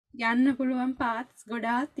යන්න පුළුවන් පාත්ස්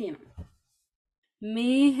ගොඩාක් තියෙනවා.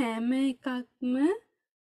 මේ හැම එකක්ම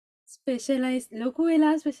ස්පෙෂලයිස් ලොකු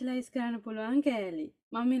වෙලා ස්පෙෂලයිස් කරන්න පුළුවන් කෑලි.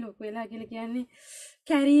 මම මේ ලොකු වෙලා කියලා කියන්නේ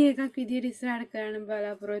කැරිය එකක් විදිහට ඉස්සරහට කරන්න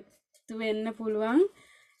බලාපොරොත්තු වෙන්න පුළුවන්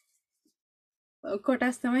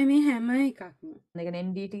කොටස් තමයි මේ හැම එකක්ම. ඒ කියන්නේ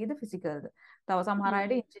NDT ද ෆිසිකල්ද? තව සමහර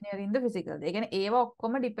අයට ඉන්ජිනියරින්ග්ද ෆිසිකල්ද? ඒ කියන්නේ ඒවා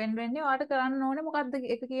ඔක්කොම ඩිපෙන්ඩ් වෙන්නේ ඔයාලට කරන්න ඕනේ මොකක්ද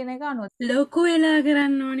එක කියන එක අනුව. ලොකු වෙලා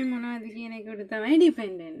කරන්න ඕනේ මොනවද කියන එකට තමයි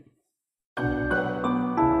ඩිපෙන්ඩ් වෙන්නේ.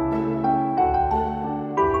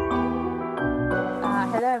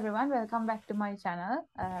 Hello everyone, welcome back to my channel.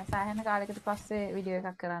 සායන කාලයකට පස්සේ වීඩියෝ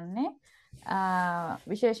එකක් කරන්නේ.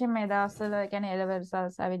 විශේෂයෙන් මේ දවස්වල කියන්නේ A-level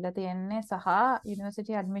results අවිල්ලා තියෙන්නේ සහ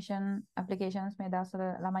university admission applications මේ දවස්වල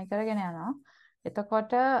ළමයි කරගෙන යනවා.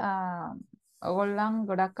 එතකොට ඔයගොල්ලන්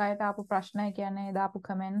ගොඩක් අයට ආපු ප්‍රශ්න කියන්නේ දාපු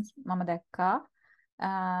comments මම දැක්කා.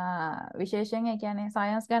 විශේෂයෙන් කියන්නේ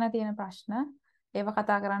science ගැන තියෙන ප්‍රශ්න ඒව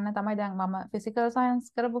කතා කරන්න තමයි දැන් මම physical science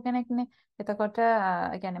කරපු කෙනෙක්නේ. එතකොට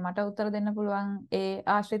කියන්නේ මට උත්තර දෙන්න පුළුවන් ඒ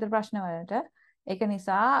ආශ්‍රිත ප්‍රශ්න වලට. ඒක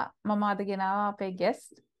නිසා මම අද ගෙනාවා අපේ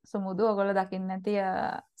guest සුමුදු. ඔයගොල්ලෝ දකින්න නැති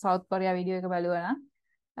සවුත් කොරියා වීඩියෝ එක බලුවා නම්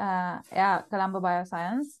එයා Colombo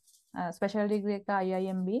Bioscience special degree එක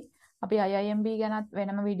IIMB. අපි IIMB ගැනත්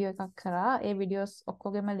වෙනම වීඩියෝ එකක් කරා. ඒ වීඩියෝස්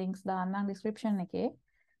ඔක්කොගෙම links දාන්නම් description එකේ.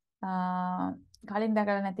 කලින්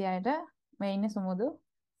දැකලා නැති අයට මේ ඉන්නේ සුමුදු.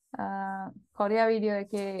 කොරියා වීඩියෝ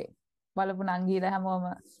එකේ බලපු නංගීලා හැමෝම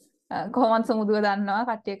කොහොමද සුමුදුව දන්නවා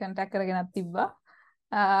කට්ටිය කන්ටැක්ට් කරගෙනත් තිබ්බා.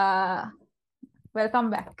 Welcome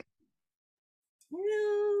back.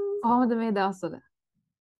 කොහොමද මේ දවස්වල?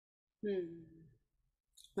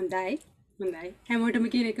 හොඳයි හැමෝටම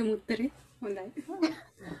කියන එකම උත්තරේ හොඳයි.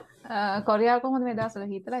 කොරියාව කොහොමද මේ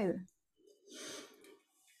දවස්වල හීතලයිද?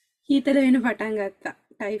 හීතල වෙන පටන් ගත්තා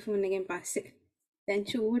ටයිෆූන් එකෙන් පස්සේ. දැන්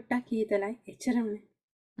චූට්ටක් හීතලයි එච්චරමනේ.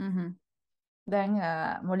 දැන්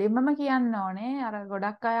මුලින්මම කියන්න ඕනේ අර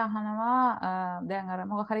ගොඩක් අය අහනවා දැන් අර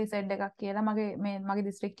මොකක් හරි සෙඩ් එකක් කියලා මගේ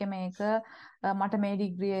දිස්ත්‍රික්කේ මේක මට මේ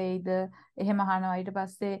ඩිග්‍රී එයිද එහෙම අහනවා. ඊට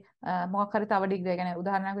පස්සේ මොකක් හරි තව ඩිග්‍රී කියන්නේ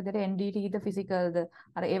උදාහරණයක් විදිහට NDT ද ෆිසිකල්ද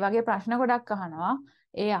අර ඒ වගේ ප්‍රශ්න ගොඩක් අහනවා.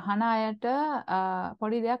 ඒ අහන අයට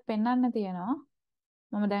පොඩි දෙයක් පෙන්වන්න තියෙනවා.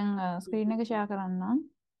 මම දැන් ස්ක්‍රීන් එක ෂෙයා කරන්නම්.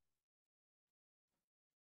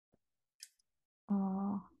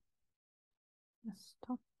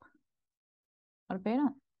 ස්ටොප්. අර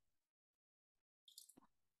පේනවා.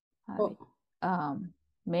 හරි.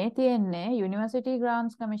 මේ තියෙන්නේ University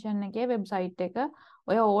Grants Commission එකේ වෙබ්සයිට් එක.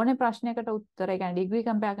 ඔය ඕනේ ප්‍රශ්නයකට උත්තර, ඒ කියන්නේ ඩිග්‍රී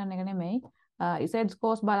කම්පෙයාර් කරන එක නෙමෙයි. ඉසෙඩ්ස්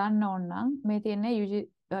කෝස් බලන්න ඕන නම් මේ තියෙන්නේ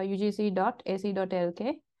ugc.ac.lk.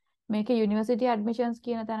 මේකේ University Admissions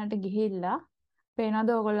කියන තැනට ගිහිල්ලා පේනවාද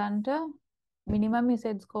ඔයගොල්ලන්ට මිනිමම්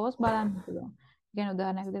ඉසෙඩ්ස් කෝස් බලන්න පුළුවන්. ඒ කියන්නේ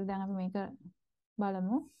උදාහරණයක් විදිහට දැන් අපි මේක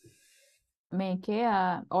බලමු. මේකේ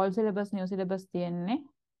all syllabus new syllabus තියෙන්නේ.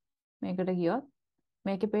 මේකට ගියොත්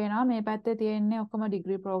මේකේ පේනවා මේ පැත්තේ තියෙන්නේ ඔක්කොම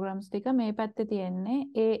ඩිග්‍රී ප්‍රෝග්‍රෑම්ස් ටික, මේ පැත්තේ තියෙන්නේ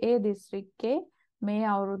ඒ දිස්ත්‍රික්කේ මේ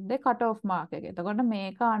අවුරුද්දේ කට් ඔෆ් මාක් එක. එතකොට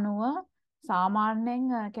මේක අනුව සාමාන්‍යයෙන්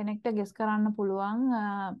කෙනෙක්ට ගෙස් කරන්න පුළුවන්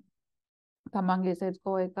තමන්ගේ සෙට්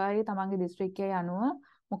ස්කෝර් එකයි තමන්ගේ දිස්ත්‍රික්කයේ අනුව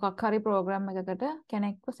මොකක් හරි ප්‍රෝග්‍රෑම් එකකට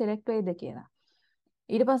කෙනෙක්ව සිලෙක්ට් වෙයිද කියලා.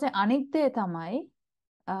 ඊට පස්සේ අනිත් දේ තමයි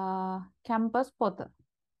කැම්පස් පොත.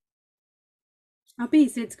 අපි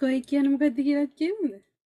ඉසෙට් ස්කෝර් එක කියන්නේ මොකක්ද කියලා කියමුද?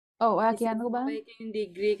 ඔව් ඔයා කියන්නකෝ බලන්න.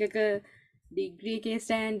 ඩිග්‍රී එකේ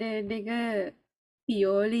ස්ටෑන්ඩර්ඩ් එක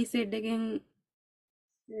පියෝලි සෙට් එකෙන්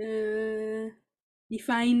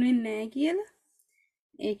ඩිෆයින් වෙන්නේ නැහැ කියලා.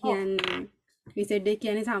 ඒ කියන්නේ විසෙට් එක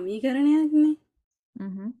කියන්නේ සමීකරණයක්නේ.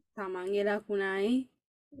 තමන්ගේ ලකුණයි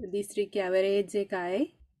දිස්ත්‍රික්කයේ ඇවරේජ් එකයි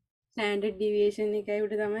ස්ටෑන්ඩර්ඩ් ඩිවියේෂන් එකයි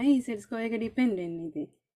උඩ තමයි ඉසෙට් ස්කෝර් එක ඩිපෙන්ඩ් වෙන්නේ ඉතින්.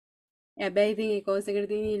 හැබැයි ඉතින් ඒ කෝස් එකට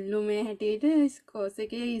තියෙන ඉල්ලුමේ හැටියට කෝස්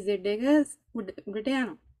එකේ ඉසෙට් එක උඩට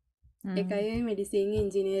යනවා. එකයි මෙඩිසින්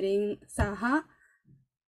ඉන්ජිනියරින් සහ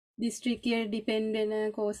දිස්ත්‍රික්කයේ ඩිපෙන්ඩ් වෙන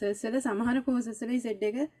කෝසස් වල සමහර කෝසස් වල ඉසෙට්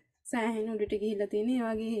එක සෑහෙන උඩට ගිහිල්ලා තියෙන ඒ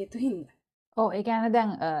වගේ හේතු හින්දා. ඔව් ඒ කියන්නේ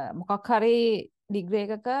දැන් මොකක් හරි ඩිග්‍රී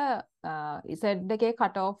එකක ඉසෙට් එකේ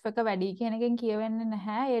කට් ඔෆ් එක වැඩි කියන එකෙන් කියවෙන්නේ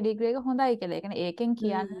නැහැ ඒ ඩිග්‍රී එක හොඳයි කියලා. ඒ කියන්නේ ඒකෙන්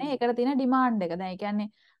කියන්නේ ඒකට තියෙන ඩිමාන්ඩ් එක. දැන් ඒ කියන්නේ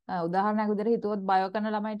උදාහරණයක් විදිහට හිතුවොත් බයෝ කරන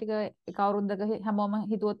ළමයි ටික එක අවුරුද්දක හැමෝම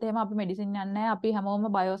හිතුවොත් එහෙම අපි මෙඩිසින් යන්නේ නැහැ. අපි හැමෝම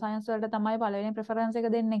බයෝ සයන්ස් වලට තමයි පළවෙනි ප්‍රෙෆරන්ස් එක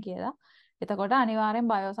දෙන්නේ කියලා. එතකොට අනිවාර්යෙන්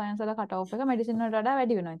බයෝ සයන්ස් වල කට් ඔෆ් එක මෙඩිසින් වලට වඩා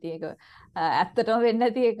වැඩි වෙනවා. ඉතින් ඒක ඇත්තටම වෙන්නේ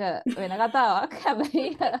නැති එක වෙන කතාවක්. හැබැයි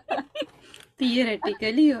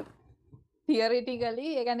තියරටිකලි තියරිටිකලි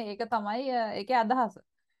ඒ කියන්නේ ඒක තමයි ඒකේ අදහස.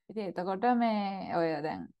 ඉතින් එතකොට මේ ඔය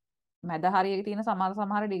දැන් මැද හරියක තියෙන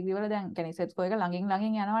සමහර ඩිග්‍රී වල දැන් කියන්නේ සෙට් ස්කෝර් එක ළඟින්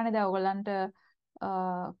යනවනේ දැන් ඔයගොල්ලන්ට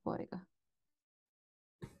කො එක.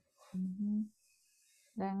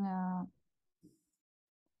 දැන්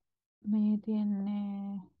මේ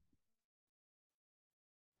තියෙන්නේ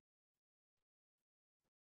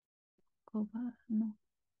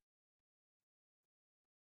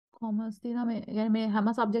කොමර්ස් තියෙනවා මේ يعني මේ හැම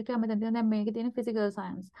සබ්ජෙක්ට් එකක්ම මෙතන තියෙනවා. දැන් මේකේ තියෙන physical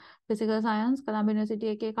science. Physical science Colombo university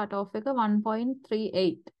එකේ කට් ඔෆ් එක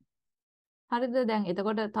 1.38. හරිද? දැන්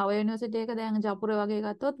එතකොට තව යුනිවර්සිටි එක දැන් ජපුර වගේ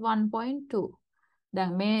ගත්තොත් 1.2.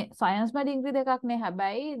 දැන් මේ සයන්ස්ම ඩිග්‍රී දෙකක් නේ.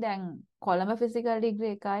 හැබැයි දැන් කොළඹ ෆිසිකල්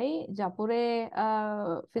ඩිග්‍රී එකයි ජපුරේ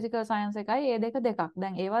ෆිසිකල් සයන්ස් එකයි ඒ දෙක දෙකක්.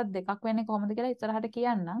 දැන් ඒවා දෙකක් වෙන්නේ කොහොමද කියලා ඉස්සරහට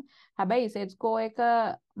කියන්නම්. හැබැයි සෙට් ස්කෝ එක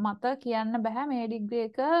මත කියන්න බෑ මේ ඩිග්‍රී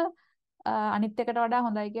එක අනිත් එකට වඩා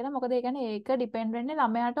හොඳයි කියලා. මොකද ඒ කියන්නේ ඒක ඩිපෙන්ඩ් වෙන්නේ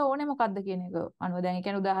ළමයාට ඕනේ මොකද්ද කියන එක අනුව. දැන් ඒ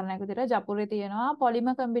කියන්නේ උදාහරණයක් විදිහට ජපුරේ තියෙනවා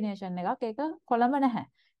පොලිමර් කම්බිනේෂන් එකක්. ඒක කොළඹ නැහැ.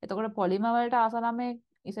 එතකොට පොලිමර් වලට ආස ළමයි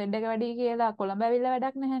ඉසෙඩ් එක වැඩි කියලා කොළඹ ඇවිල්ලා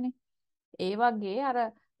වැඩක් නැහැනේ. ඒ වගේ අර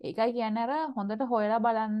ඒකයි කියන්නේ අර හොඳට හොයලා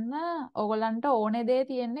බලන්න ඕගොල්ලන්ට ඕනේ දේ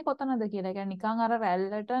තියෙන්නේ කොතනද කියලා. ඒ කියන්නේ නිකන් අර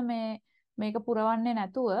රැල්ලට මේක පුරවන්නේ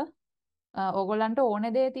නැතුව ඕගොල්ලන්ට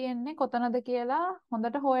ඕනේ දේ තියෙන්නේ කොතනද කියලා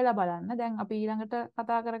හොඳට හොයලා බලන්න. දැන් අපි ඊළඟට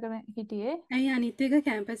කතා කරගෙන හිටියේ ඇයි අනිත් එක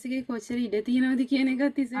කැම්පස් එකේ කොච්චර ඉඩ තියෙනවද කියන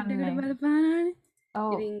එකත් ඉසෙට් එකට අන්නේ. බලපානවානේ.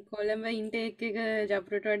 ඔව්. ඉතින් කොළඹ ඉන්ටේක් එක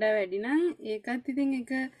ජපුරට වඩා වැඩි නම් ඒකත් ඉතින්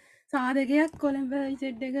එක සාධකයක් කොළඹ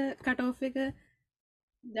ඉසෙට් එක කට් ඔෆ් එක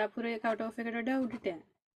ජපුරේ කට් ඔෆ් එකට වඩා උඩට යන.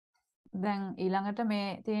 දැන් ඊළඟට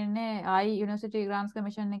මේ තියෙන්නේ ආයි යුනිවර්සිටි ග්‍රාන්ට්ස්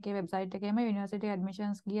කමිෂන් එකේ වෙබ්සයිට් එකේම යුනිවර්සිටි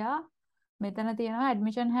ඇඩ්මිෂන්ස් ගියා. මෙතන තියෙනවා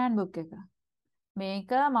ඇඩ්මිෂන් හෑන්ඩ්බුක් එක.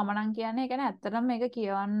 මේක මම නම් කියන්නේ ඒ කියන්නේ ඇත්තටම මේක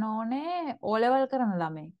කියවන්න ඕනේ O level කරන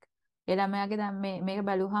ළමෙක්. ඒ ළමයාගේ දැන් මේක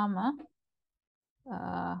බැලුවාම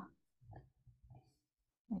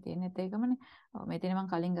මේ තියෙනෙත් ඒකමනේ. ඔව් මේ තියෙන මම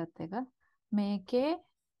කලින් ගත්ත එක. මේකේ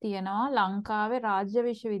තියෙනවා ලංකාවේ රාජ්‍ය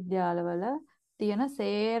විශ්වවිද්‍යාලවල තියෙන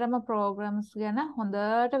සේරම ප්‍රෝග්‍රෑම්ස් ගැන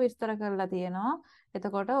හොඳට විස්තර කරලා තියෙනවා.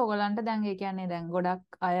 එතකොට ඕගලන්ට දැන් ඒ කියන්නේ දැන්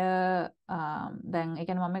ගොඩක් අය දැන් ඒ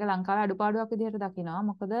කියන්නේ මම මේක ලංකාවේ අඩුපාඩුවක් විදිහට දකිනවා.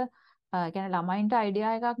 මොකද ඒ කියන්නේ ළමයින්ට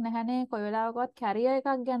අයිඩියා එකක් නැහැනේ කොයි වෙලාවකවත් කැරියර්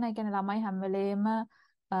එකක් ගැන. ඒ කියන්නේ ළමයි හැම වෙලේම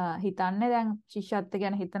හිතන්නේ දැන් ශිෂ්‍යත්ව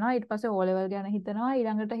ගැන හිතනවා ඊට පස්සේ O level ගැන හිතනවා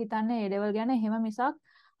ඊළඟට හිතන්නේ A level ගැන. එහෙම මිසක්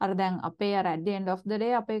අර දැන් අපේ අර at the end of the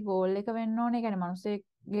day අපේ goal එක වෙන්න ඕනේ. ඒ කියන්නේ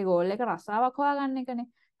මිනිස්සෙගේ goal එක රස්සාවක් හොයාගන්න එකනේ.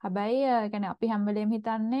 හැබැයි ඒ කියන්නේ අපි හැම වෙලේම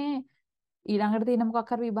හිතන්නේ ඊළඟට තියෙන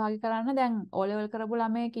මොකක් හරි විභාගය කරන්න. දැන් O level කරපු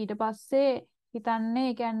ළමයෙක් ඊට පස්සේ හිතන්නේ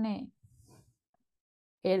ඒ කියන්නේ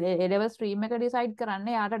ඒ level stream එක decide කරන්න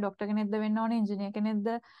යාට ડોක්ටර් කෙනෙක්ද වෙන්න ඕනේ ඉංජිනේර් කෙනෙක්ද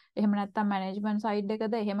එහෙම නැත්නම් මැනේජ්මන්ට් සයිඩ්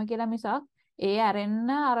එකද එහෙම කියලා මිසක් ඒ ඇරෙන්න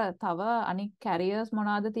අර තව අනික් කැරියර්ස්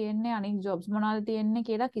මොනවද තියෙන්නේ අනික් ජොබ්ස් මොනවද තියෙන්නේ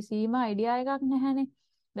කියලා කිසිම අයිඩියා එකක් නැහැනේ.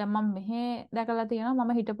 දැන් මම මෙහෙ දැකලා තියෙනවා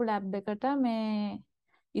මම හිටපු ලැබ් එකට මේ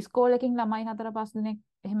ඉස්කෝලේකින් ළමයි 4-5 දෙනෙක්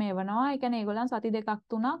එහෙම එවනවා. ඒ කියන්නේ ඒගොල්ලන් සති දෙකක්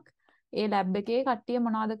තුනක් ඒ ලැබ් එකේ කට්ටිය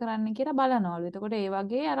මොනවද කරන්න කියලා බලනවලු. එතකොට ඒ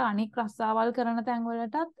වගේ අර අනික් රස්සාවල් කරන තැන්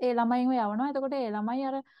වලටත් ඒ ළමයින්ව යවනවා. එතකොට ඒ ළමයි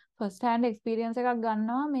අර ෆස්ට් හෑන්ඩ් එක්ස්පීරියන්ස් එකක්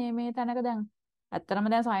ගන්නවා මේ තැනක දැන් ඇත්තටම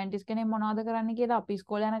දැන් සයන්ටිස්ට් කෙනෙක් මොනවද කරන්න කියලා අපි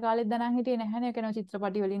ඉස්කෝලේ යන කාලෙත් දැනන් හිටියේ නැහැනේ. ඒ කියන්නේ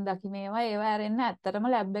චිත්‍රපටි වලින් දකින්න ඒවා ඇරෙන්න ඇත්තටම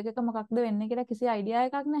ලැබ් එකක මොකක්ද වෙන්නේ කියලා කිසි අයිඩියා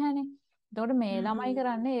එකක් නැහැනේ. එතකොට මේ ළමයි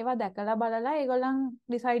කරන්නේ ඒවා දැකලා බලලා ඒගොල්ලන්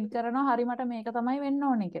ඩිසයිඩ් කරනවා හරි මට මේක තමයි වෙන්න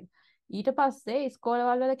ඕනේ කියලා. ඊට පස්සේ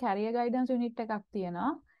ඉස්කෝලවල වල කැරියර් ගයිඩන්ස් යුනිට් එකක්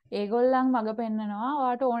තියෙනවා. ඒගොල්ලන් මඟ පෙන්නනවා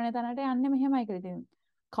ඔයාට ඕනේ තැනට යන්න මෙහෙමයි කියලා. ඉතින්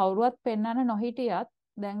කවුරුවත් පෙන්වන්න නොහිටියත්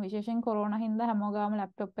දැන් විශේෂයෙන් කොරෝනා හින්දා හැමෝම ගාම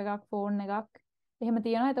ලැප්ටොප් එකක් ෆෝන් එකක් එහෙම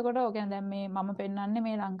තියෙනවා. එතකොට ඔය කියන්නේ දැන් මේ මම පෙන්වන්නේ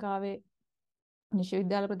මේ ලංකාවේ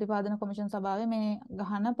විශ්වවිද්‍යාල ප්‍රතිපාදන කොමිෂන් සභාවේ මේ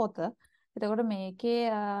ගහන පොත. එතකොට මේකේ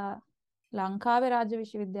ලංකාවේ රාජ්‍ය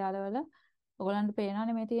විශ්වවිද්‍යාලවල ඔයගලන්ට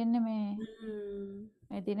පේනවානේ මේ තියෙන්නේ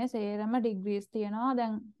මේ තියෙන සේරම ඩිග්‍රීස් තියෙනවා.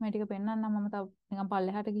 දැන් මේ ටික පෙන්වන්නම් මම තව නිකන්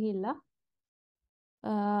පල්ලෙහාට ගිහිල්ලා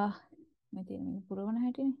මේ තියෙන මේ පුරවන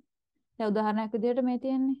හැටිනේ. දැන් උදාහරණයක් විදිහට මේ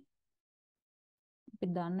තියෙන්නේ අපි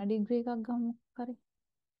දන්න ඩිග්‍රී එකක් ගමු හරි.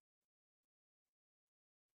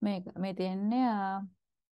 මේ තියෙන්නේ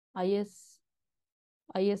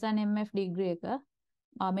IS and MF ඩිග්‍රී එක.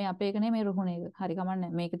 මේ අපේ එක නේ මේ රුහුණේ එක. හරි කමන්නේ.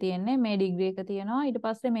 මේක තියෙන්නේ මේ ඩිග්‍රී එක තියෙනවා. ඊට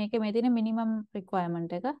පස්සේ මේකේ මේ තියෙන මිනිමම්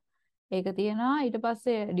රික්වයර්මන්ට් එක. ඒක තියෙනවා. ඊට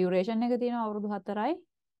පස්සේ ඩියුරේෂන් එක තියෙනවා අවුරුදු 4යි.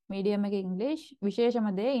 මීඩියම් එක ඉංග්‍රීසි. විශේෂම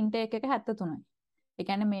දේ ඉන්ටේක් එක 73යි. ඒ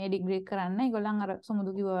කියන්නේ මේ ඩිග්‍රී කරන්න ඒගොල්ලන් අර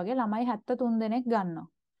සුමුදු කිව්වා වගේ ළමයි 73 දෙනෙක් ගන්නවා.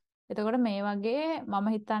 එතකොට මේ වගේ මම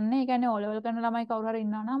හිතන්නේ ඒ කියන්නේ O level කරන ළමයි කවුරු හරි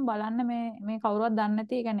ඉන්නවා නම් බලන්න මේ කවුරුවත් දන්නේ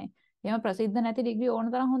නැති ඒ කියන්නේ එහෙම ප්‍රසිද්ධ නැති ඩිග්‍රී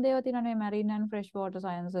ඕන තරම් හොඳ ඒවා තියෙනවා මේ marine and fresh water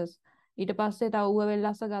sciences. ඊට පස්සේ තව ඌව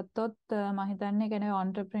වෙල්ලස්ස ගත්තොත් මම හිතන්නේ ඒ කියන්නේ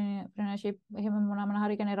entrepreneurship එහෙම මොන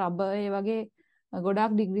හරි කියන්නේ රබර් ඒ වගේ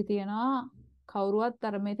ගොඩාක් ඩිග්‍රී තියෙනවා. කවුරුවත්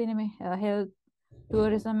අර මේ තියෙන මේ health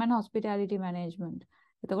tourism and hospitality management.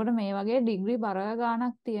 එතකොට මේ වගේ ඩිග්‍රී බර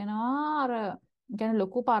ගාණක් තියෙනවා. අර කියන්නේ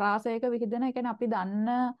ලොකු පරාසයක විහිදෙන ඒ කියන්නේ අපි දන්න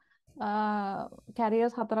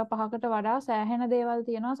කැරියර්ස් 4-5කට වඩා සෑහෙන දේවල්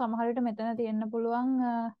තියෙනවා. සමහර විට මෙතන තියෙන්න පුළුවන්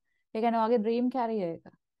ඒ කියන්නේ ඔයගේ ඩ්‍රීම් කැරියර් එක.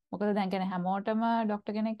 මොකද දැන් කියන්නේ හැමෝටම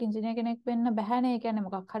ડોක්ටර් කෙනෙක් ඉංජිනේර කෙනෙක් වෙන්න බැහැනේ. ඒ කියන්නේ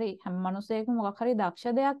මොකක් හරි හැම මිනිස්සෙකම මොකක් හරි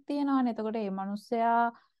දක්ෂ දෙයක් තියෙනවානේ. එතකොට ඒ මිනිස්සයා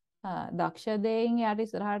දක්ෂ දෙයින් යාට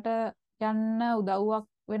ඉස්සරහට යන්න උදව්වක්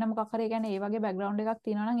වෙන මොකක් හරි කියන්නේ ඒ වගේ බෑග්ග්‍රවුන්ඩ් එකක්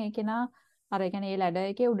තියෙනවා නම් ඒ කෙනා අර ඒ කියන්නේ ඒ ලැඩර්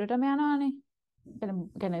එකේ උඩටම යනවානේ.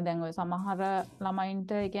 කියන්නේ දැන් ඔය සමහර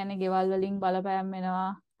ළමයින්ට ඒ කියන්නේ ගෙවල් වලින් බලපෑම්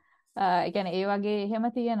වෙනවා. ඒ කියන්නේ ඒ වගේ එහෙම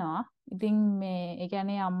තියෙනවා. ඉතින් මේ ඒ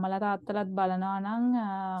කියන්නේ අම්මලා තාත්තලාත් බලනවා නම්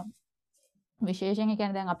විශේෂයෙන් ඒ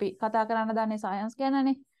කියන්නේ දැන් අපි කතා කරන්න දන්නේ සයන්ස්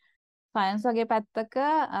ගැනනේ. සයන්ස් වගේ පැත්තක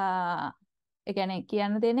ඒ කියන්නේ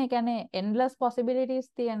කියන්න තියෙන්නේ ඒ කියන්නේ endless possibilities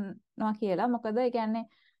තියෙනවා කියලා. මොකද ඒ කියන්නේ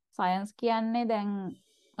සයන්ස් කියන්නේ දැන්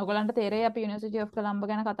ඔයගලන්ට තේරෙයි අපි University of Colombo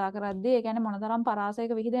ගැන කතා කරද්දී ඒ කියන්නේ මොනතරම්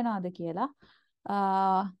පරාසයක විහිදෙනවද කියලා.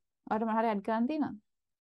 ඔයාලට මොනවා හරි ඇඩ් කරන්න තියෙනවද?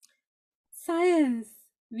 සයන්ස්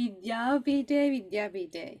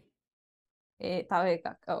විද්‍යාපීඨයයි. ඒ තව එකක්.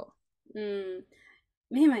 ඔව්.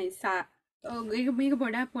 මෙහෙමයි මේක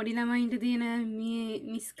පොඩක් පොඩි ළමයින්ට තියෙන මේ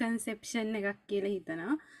මිස්කන්සෙප්ෂන් එකක් කියලා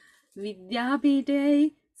හිතනවා. විද්‍යාපීඨයයි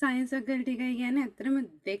සයන්ස් ෆැකල්ටි එකයි කියන්නේ ඇත්තටම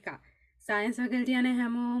දෙකක්. සයන්ස් ෆැකල්ටි යන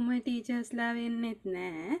හැමෝම ටීචර්ස්ලා වෙන්නෙත්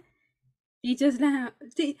නෑ. ටීචර්ස්ලා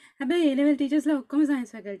හැබැයි ඒ ලෙවල් ටීචර්ස්ලා ඔක්කොම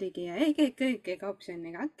සයන්ස් ෆැකල්ටි එකේ අය. ඒක එක ඔප්ෂන්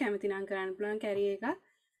එකක්. කැමති නම් කරන්න පුළුවන් කැරියර් එකක්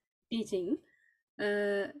ටීචිං.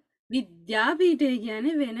 විද්‍යාපීඨය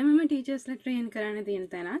කියන්නේ වෙනම ටීචර්ස්ලා ට්‍රේන් කරන්න තියෙන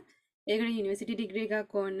තැනක්. ඒකට යුනිවර්සිටි ඩිග්‍රී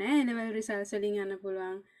එකක් ඕනේ නැහැ. ඒ ලෙවල් රිසල්ට්ස් වලින් යන්න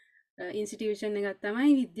පුළුවන් ඉන්ස්ටිටියුෂන් එකක්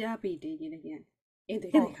තමයි විද්‍යාපීඨය කියලා කියන්නේ. ඒ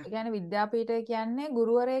දෙක ඔව්. දෙකක්. ඒ කියන්නේ විද්‍යාපීඨය කියන්නේ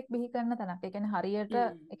ගුරුවරයෙක් බිහි කරන තැනක්. ඒ කියන්නේ හරියට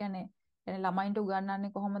ඒ කියන්නේ ළමයින්ට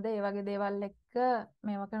උගන්වන්නේ කොහොමද ඒ වගේ දේවල් එක්ක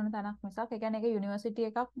මේවා කරන තැනක් මිසක් ඒ කියන්නේ ඒක යුනිවර්සිටි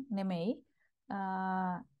එකක් නෙමෙයි.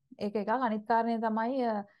 ඒක එකක්. අනිත් කාරණේ තමයි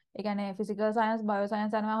ඒ කියන්නේ ෆිසිකල් සයන්ස්, බයෝ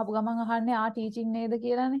සයන්ස් යනවා අහපු ගමන් අහන්නේ ටීචින් නේද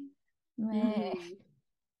කියලානේ. මේ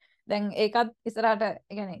දැන් ඒකත් ඉස්සරහට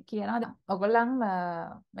ඒ කියන්නේ කියනවා ඔයගොල්ලන්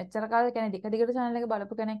මෙච්චර කාලේ කියන්නේ දිගට channel එක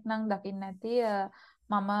බලපු කෙනෙක් නම් දකින්න ඇති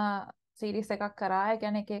මම සීරීස් එකක් කරා. ඒ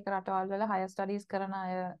කියන්නේ එක එක රටවල් වල හයර් ස්ටඩීස් කරන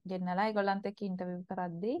අය ගෙන්නලා ඒගොල්ලන්ත් එක්ක ඉන්ටර්විව්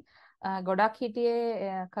කරද්දී ගොඩක්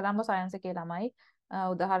හිටියේ කොළඹ සයන්ස් එකේ ළමයි.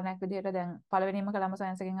 උදාහරණයක් විදිහට දැන් පළවෙනිම කොළඹ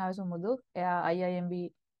සයන්ස් එකෙන් ආවේ සුමුදු. එයා IIMB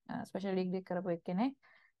ස්පෙෂල් ඩිග්‍රී කරපු එක්කෙනෙක්.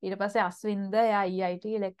 ඊට පස්සේ අස්වින්ද එයා EIT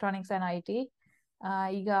ඉලෙක්ට්‍රොනික්ස් ඇන්ඩ් IT.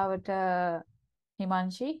 ඊගාවට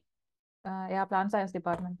හිමංශි එයා ප්ලාන්ට් සයන්ස්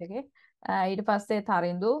ඩිපාර්ට්මන්ට් එකේ. ඊට පස්සේ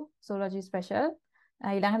තරිඳු සුලොජි ස්පෙෂල්.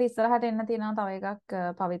 ඊළඟට ඉස්සරහට එන්න තියෙනවා තව එකක්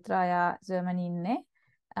පවිත්‍රා එයා ජර්මනි ඉන්නේ.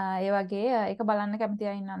 ඒ වගේ ඒක බලන්න කැමති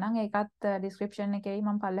අය ඉන්නා නම් ඒකත් ඩිස්ක්‍රිප්ෂන් එකේ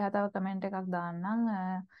මම පල්ලෙහා තව කමෙන්ට් එකක් දාන්නම්.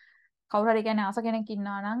 කවුරු හරි කියන්නේ ආස කෙනෙක්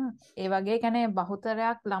ඉන්නවා නම් ඒ වගේ කියන්නේ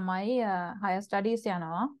බහුතරයක් ළමයි හයර් ස්ටඩීස්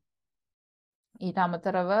යනවා. ඊට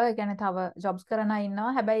අමතරව ඒ කියන්නේ තව ජොබ්ස් කරන අය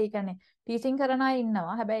ඉන්නවා. හැබැයි ඒ කියන්නේ ටීචින් කරන අය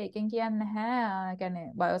ඉන්නවා. හැබැයි එකෙන් කියන්නේ නැහැ. ඒ කියන්නේ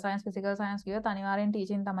බයෝ සයන්ස්, ෆිසිකල් සයන්ස් කියොත් අනිවාර්යෙන්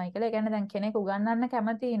ටීචින් තමයි කියලා. ඒ කියන්නේ දැන් කෙනෙක් උගන්වන්න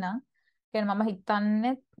කැමති නම් කියන්නේ මම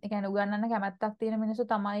හිතන්නේ ඒ කියන්නේ උගන්වන්න කැමැත්තක් තියෙන මිනිස්සු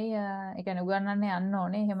තමයි ඒ කියන්නේ උගන්වන්න යන්න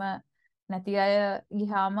ඕනේ. එහෙම නැති අය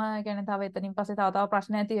ගියාම ඒ කියන්නේ තව එතනින් පස්සේ තව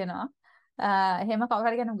ප්‍රශ්න ඇති වෙනවා. එහෙම කවුරු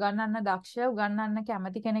හරි කියන්නේ උගන්වන්න දක්ෂ උගන්වන්න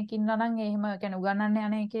කැමති කෙනෙක් ඉන්නවා නම් එහෙම කියන්නේ උගන්වන්න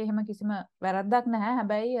යන එකේ එහෙම කිසිම වැරද්දක් නැහැ.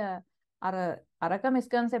 හැබැයි අරක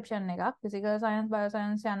මිස්කන්සෙප්ෂන් එකක්. ෆිසිකල් සයන්ස්, බයෝ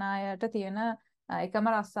සයන්ස් යන අයට තියෙන එකම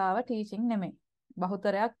රස්සාව ටීචින් නෙමෙයි.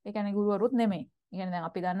 බහුතරයක් ඒ කියන්නේ ගුරුවරුත් නෙමෙයි. ඒ කියන්නේ දැන්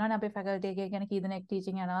අපි දන්නවනේ අපේ ෆැකල්ටි එකේ කියන්නේ කී දෙනෙක්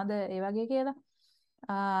ටීචින් යනවාද ඒ වගේ කියලා.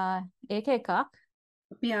 ඒක එකක්.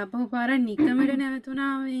 අපි ආපහු පාර නිකමට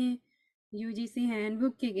නැවතුණා මේ UGC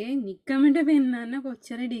handbook එකේ නිකමට පෙන්වන්න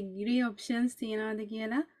කොච්චර ඩිග්‍රී ඔප්ෂන්ස් තියනවද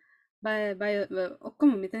කියලා. බය ඔක්කොම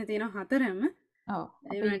මෙතන තියෙනවා 4ම. ඔව්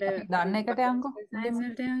අපි දන්න එකට යන්කෝ. සයන්ස්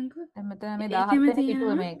වලට යන්කෝ. මෙතන මේ 17 වෙනි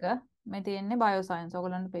පිටුව මේක. මේ තියෙන්නේ බයෝ සයන්ස්.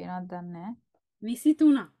 ඔයගොල්ලන්ට පේනවද දන්නේ නැහැ.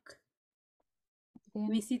 23ක්.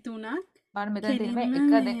 23ක්. බලන්න මෙතන තියෙන මේ 1 2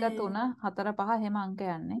 3 4 5 එහෙම අංක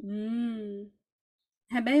යන්නේ.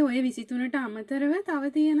 හැබැයි ඔය 23ට අමතරව තව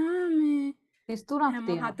තියෙනවා මේ 33ක්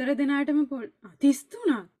තියෙනවා. 4 දෙනාටම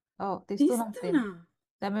 33ක්. ඔව් 33ක් තියෙනවා.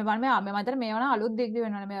 දැන් මේ බලන්න මේ මම මේ වන අලුත් ඩිග්‍රී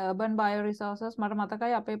වෙනවනේ මේ urban bio resources මට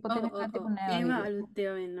මතකයි අපේ පොතේ නෙමෙයි තිබුණේ නෑ ඒවා අලුත්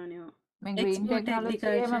ඒවා වෙන්න ඕනේ. මේ green technology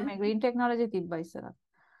මේ green technology තිබ්බා ඉස්සරහ.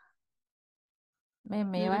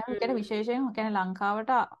 මේවා කියන්නේ විශේෂයෙන් කියන්නේ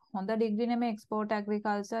ලංකාවට හොඳ ඩිග්‍රී නෙමෙයි export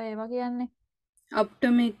agriculture ඒවා කියන්නේ.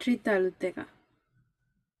 optometry අලුත් එකක්.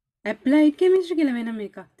 applied chemistry කියලා වෙනම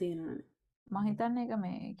එකක් තියෙනවානේ. මම හිතන්නේ ඒක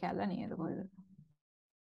මේ කැල නේද කොහෙද?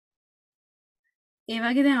 ඒ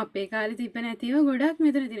වගේ දැන් අපේ කාලේ තිබ්බ නැතිව ගොඩක්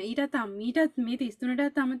මෙතන තියෙනවා. ඊටත් මේ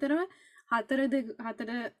 33ටත් අමතරව හතර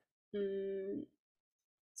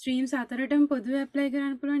ස්ට්‍රීම්ස් 4ටම පොදුවේ ඇප්ලයි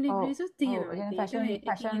කරන්න පුළුවන් ඩිග්‍රීස් තියෙනවා. ඒ ෆැෂන්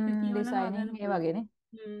ඩිසයිනින් ඒ වගේනේ.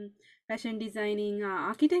 ෆැෂන් ඩිසයිනින්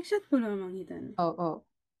ආකිටෙක්චර්ත් පුළුවන් මං හිතන්නේ. ඔව් ඔව්.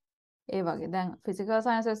 ඒ වගේ දැන් ෆිසිකල්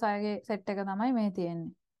සයන්සස් අයගේ සෙට් එක තමයි මේ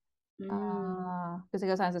තියෙන්නේ.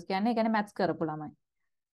 ෆිසිකල් සයන්සස් කියන්නේ ඒ කියන්නේ මැත්ස් කරපු ළමයි.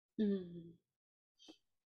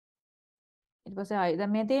 ඊට පස්සේ ආයි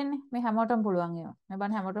දැන් මේ තියෙන්නේ මේ හැමෝටම පුළුවන් ඒවා. මේ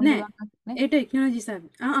බන් හැමෝටම නෑ පුළුවන් නේ. ඒ ටෙක්නොලොජි සබ්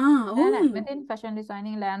නෑ ඔව් මෙතෙන් ෆැෂන්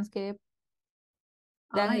ඩිසයිනින් ලෑන්ඩ්ස්කේප්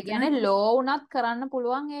දැන් ඒ එතන කියන්නේ ලෝ වුණත් කරන්න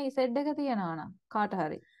පුළුවන් ඒ ඉසෙඩ් එක තියෙනවා නම් කාට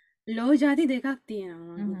හරි. ලෝ ජාති දෙකක්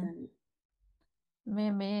තියෙනවා මං හ්ම්. හිතන්නේ.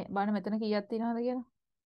 මේ බලන්න මෙතන කීයක් තියෙනවද කියලා.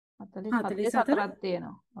 44 44ක්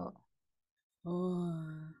තියෙනවා. ඔව්. ඕ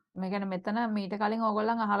මේ කියන්නේ මෙතන මීට කලින්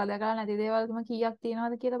ඕගොල්ලන් අහලා දැකලා නැති දේවල්ම කීයක්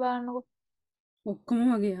තියෙනවද කියලා බලන්නකෝ. ඔක්කොම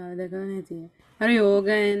වගේ හදකා නැතිය අර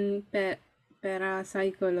යෝගන්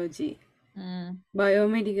පැරාසයිකොලොජි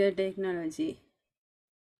බයෝමෙඩිකල් ටෙක්නොලොජි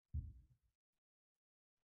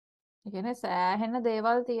ඒ කියන්නේ සෑහෙන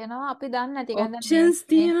දේවල් තියෙනවා අපි දන්නේ නැති. ඒ කියන්නේ ඔප්ෂන්ස්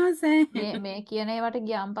තියෙනවා මේ කියන ඒවාට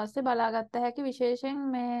ගියාන් පස්සේ බලාගත්ත හැකි විශේෂයෙන්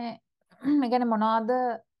මේ මේ කියන්නේ මොනවද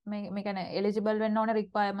මේ කියන්නේ එලිජිබල් වෙන්න ඕනේ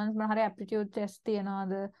රික්වයර්මන්ට්ස් මොන හරි ඇප්ටිටියුඩ් ටෙස්ට්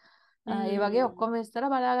තියනවාද ඒ වගේ ඔක්කොම විස්තර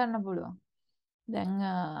බලා ගන්න පුළුවන්. දැන්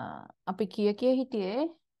අපි කිය හිටියේ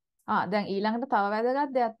දැන් ඊළඟට තව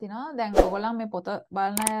වැදගත් දෙයක් තියෙනවා. දැන් ඔයගොල්ලන් මේ පොත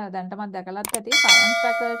බලන අය දැන්ටමත් දැකලත් ඇති සයන්ස්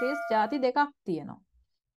ෆැකල්ටිස් ಜಾති දෙකක් තියෙනවා.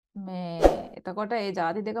 මේ එතකොට ඒ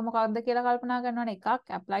ಜಾති දෙක මොකක්ද කියලා කල්පනා කරනවනේ.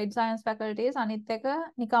 එකක් ඇප්ලයිඩ් සයන්ස් ෆැකල්ටිස් අනිත් එක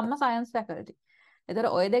නිකම්ම සයන්ස් ෆැකල්ටි.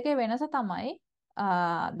 එතකොට ওই දෙකේ වෙනස තමයි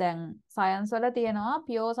දැන් සයන්ස් වල තියෙනවා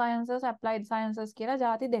පියෝ සයන්සස් ඇප්ලයිඩ් සයන්සස් කියලා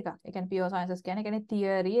ಜಾති දෙකක්. ඒ කියන්නේ පියෝ සයන්සස් කියන්නේ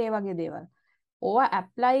තියරි ඒ වගේ දේවල්. ඕවා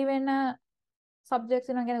ඇප්ලයි වෙන සබ්ජෙක්ට්ස්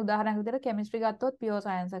වෙනවා. කියන්නේ උදාහරණයක් විදිහට කෙමිස්ට්‍රි ගත්තොත් පියෝ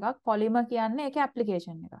සයන්ස් එකක්. පොලිමර් කියන්නේ ඒකේ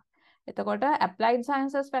ඇප්ලිකේෂන් එකක්. එතකොට ඇප්ලයිඩ්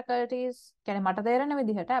සයන්සස් ෆැකල්ටිස් කියන්නේ මට තේරෙන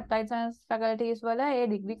විදිහට ඇප්ලයිඩ් සයන්ස් ෆැකල්ටිස් වල ඒ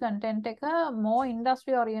ඩිග්‍රී කන්ටෙන්ට් එක more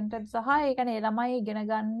industry oriented සහ ඒ කියන්නේ ඒ ළමයි ඉගෙන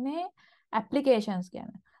ගන්නේ ඇප්ලිකේෂන්ස්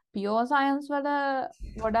කියන්නේ. පියෝ සයන්ස් වල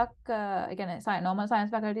ගොඩක් ඒ කියන්නේ normal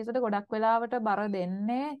science faculties වලට ගොඩක් වෙලාවට බර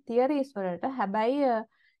දෙන්නේ theories වලට. හැබැයි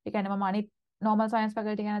ඒ කියන්නේ මම අනිත් normal science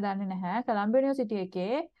faculty ගැන දන්නේ නැහැ. කොළඹ යුනිවර්සිටි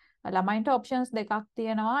එකේ ළමයින්ට ඔප්ෂන්ස් දෙකක්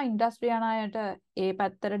තියෙනවා. ඉන්ඩස්ට්‍රි යන අයට ඒ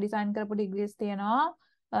පැත්තට ඩිසයින් කරපු ඩිග්‍රීස් තියෙනවා.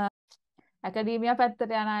 ඇකඩීමියා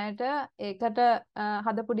පැත්තට යන අයට ඒකට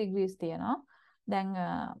හදපු ඩිග්‍රීස් තියෙනවා. දැන්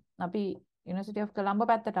අපි යුනිවර්සිටි ඔෆ් කොළඹ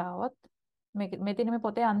පැත්තට ආවොත් මේ තියෙන මේ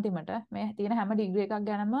පොතේ අන්තිමට මේ තියෙන හැම ඩිග්‍රී එකක්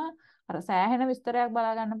ගැනම අර සෑහෙන විස්තරයක්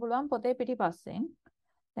බලා ගන්න පුළුවන් පොතේ පිටිපස්සෙන්.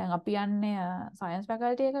 දැන් අපි යන්නේ සයන්ස්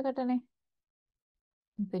ෆැකල්ටි එකකටනේ.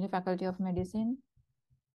 ඉතින් ෆැකල්ටි ඔෆ් මෙඩිසින්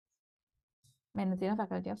මෙන්න තියෙන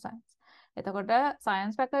Faculty of Science. එතකොට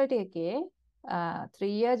සයන්ස් ෆැකල්ටි එකේ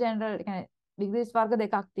 3 year general කියන්නේ ඩිග්‍රීස් වර්ග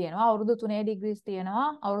දෙකක් තියෙනවා. අවුරුදු 3 ඩිග්‍රීස් තියෙනවා.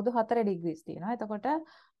 අවුරුදු 4 ඩිග්‍රීස් තියෙනවා. එතකොට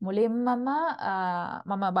මුලින්මම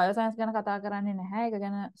මම බයෝ සයන්ස් ගැන කතා කරන්නේ නැහැ. ඒක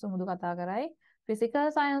ගැන සුමුදු කතා කරයි. ෆිසිකල්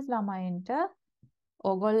සයන්ස් ළමයින්ට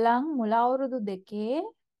ඕගොල්ලන් මුල අවුරුදු දෙකේ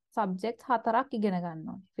සබ්ජෙක්ට් 4ක් ඉගෙන ගන්න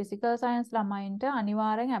ඕනේ. ෆිසිකල් සයන්ස් ළමයින්ට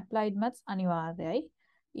අනිවාර්යෙන් ඇප්ලයිඩ් මැත්ස් අනිවාර්යයි.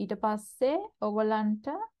 ඊට පස්සේ ඕගොල්ලන්ට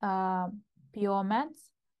pure maths,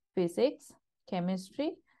 physics, chemistry,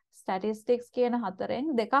 statistics කියන හතරෙන්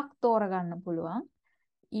දෙකක් තෝරගන්න පුළුවන්.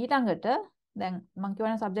 ඊළඟට දැන් මම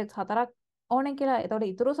කියවන subjects හතරක් ඕනේ කියලා. ඒතකොට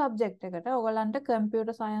ඊතුරු subject එකට ඔයගලන්ට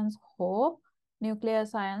computer science හෝ nuclear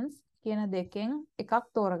science කියන දෙකෙන්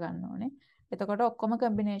එකක් තෝරගන්න ඕනේ. එතකොට ඔක්කොම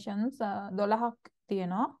combinations 12ක්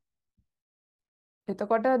තියෙනවා.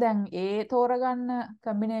 එතකොට දැන් ඒ තෝරගන්න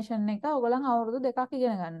combination එක ඔයගලන් අවුරුදු දෙකක්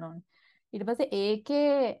ඉගෙන ගන්න ඕනේ. ඊට පස්සේ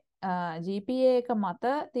ඒකේ GPA එක මත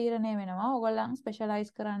තීරණය වෙනවා ඔයගොල්ලන්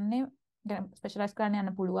ස්පෙෂලායිස් කරන්නේ ස්පෙෂලායිස් කරන්න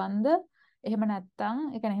යන්න පුළුවන්ද එහෙම නැත්නම්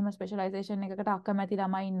ඒ කියන්නේ එහෙම ස්පෙෂලායිසේෂන් එකකට අකමැති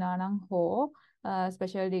ළමයි ඉන්නා නම් හෝ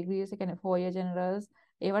ස්පෙෂල් ඩිග්‍රීස් ඒ කියන්නේ 4 year generals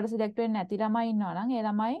ඒවට සිලෙක්ට් වෙන්නේ නැති ළමයි ඉන්නවා නම් ඒ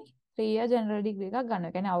ළමයි 3 year general degree එකක් ගන්නවා.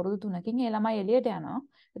 ඒ කියන්නේ අවුරුදු 3කින් ඒ ළමයි එළියට යනවා.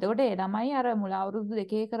 එතකොට ඒ ළමයි අර මුල අවුරුදු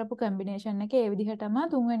දෙකේ කරපු කම්බිනේෂන් එකේ ඒ විදිහටම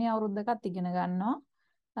තුන්වෙනි අවුරුද්දකත් ඉගෙන ගන්නවා.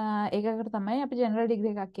 ඒකකට තමයි අපි general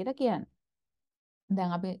degree එකක් කියලා කියන්නේ.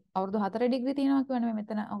 දැන් අපි අවුරුදු 4 ඩිග්‍රී තියෙනවා කියවනේ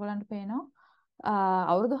මෙතන ඔයගලන්ට පේනවා.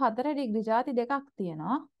 අවුරුදු 4 ඩිග්‍රී ಜಾති දෙකක්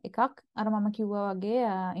තියෙනවා. එකක් අර මම කිව්වා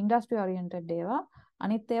වගේ ඉන්ඩස්ට්‍රි ඔරියන්ටඩ් ඒවා.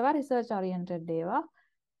 අනිත් ඒවා රිසර්ච් ඔරියන්ටඩ් ඒවා.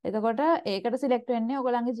 එතකොට ඒකට සිලෙක්ට් වෙන්නේ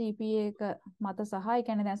ඔයගලන්ගේ GPA එක මත සහ ඒ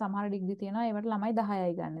කියන්නේ දැන් සමහර ඩිග්‍රී තියෙනවා ඒවට ළමයි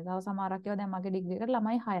 10යි ගන්න. තව සමහරක් ඒවා දැන් මගේ ඩිග්‍රී එකට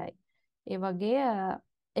ළමයි 6යි. ඒ වගේ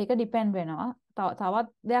ඒක ඩිපෙන්ඩ් වෙනවා. තවත්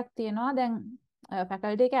දෙයක් තියෙනවා දැන්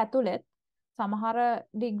ෆැකල්ටි එක ඇතුළේ සමහර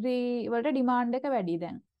ඩිග්‍රී වලට ඩිමාන්ඩ් එක වැඩි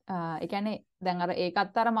දැන්. ඒ කියන්නේ දැන් අර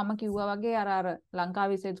ඒකත් අර මම කිව්වා වගේ අර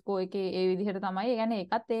ලංකාවේ සෙට්ස්කෝ එකේ ඒ විදිහට තමයි. ඒ කියන්නේ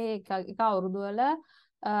ඒකත් ඒ එක අවුරුදු වල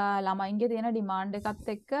ළමයින්ගේ තියෙන ඩිමාන්ඩ් එකත්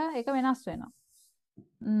එක්ක ඒක වෙනස් වෙනවා.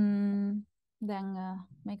 දැන්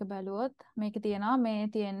මේක බැලුවොත් මේකේ තියෙනවා මේ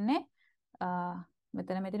තියෙන්නේ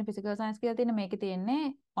මෙතන ෆිසිකල් සයන්ස් කියලා තියෙන මේකේ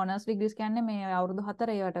තියෙන්නේ ඔනර්ස් ඩිග්‍රීස් කියන්නේ මේ අවුරුදු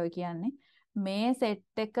 4 ඒවට ඔය කියන්නේ. මේ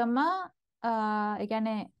සෙට් එකම ඒ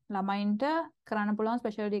කියන්නේ ළමයින්ට කරන්න පුළුවන්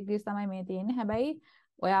ස්පෙෂල් ඩිග්‍රීස් තමයි මේ තියෙන්නේ. හැබැයි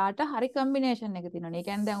ඔයාට හරි කම්බිනේෂන් එක තියෙනවා. ඒ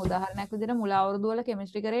කියන්නේ දැන් උදාහරණයක් විදිහට මුල අවුරුදු වල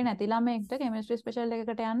කෙමිස්ට්‍රි කරේ නැති ළමයෙක්ට කෙමිස්ට්‍රි ස්පෙෂල්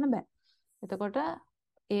එකකට යන්න බෑ. එතකොට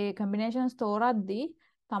ඒ කම්බිනේෂන්ස් තෝරද්දී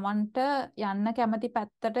Tamanට යන්න කැමති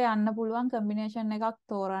පැත්තට යන්න පුළුවන් කම්බිනේෂන් එකක්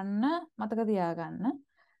තෝරන්න මතක තියාගන්න.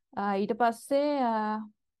 ඊට පස්සේ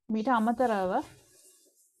මීට අමතරව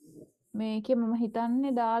මේකේ මම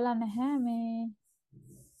හිතන්නේ දාලා නැහැ මේ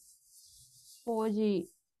 4G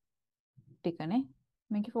ටිකනේ.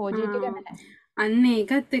 මේකේ 4G ටික නැහැ. අන්න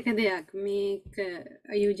ඒකත් එක දෙයක් මේක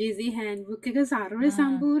UGC handbook එක සර්ව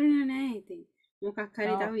සම්පූර්ණ නෑ ඉතින්. මොකක්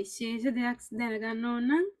හරි තව විශේෂ දෙයක් දැනගන්න ඕන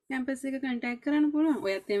නම් කැම්පස් එක කන්ටැක්ට් කරන්න පුළුවන්.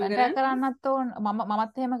 ඔයත් එහෙම කන්ටැක්ට් කරන්නත් ඕන.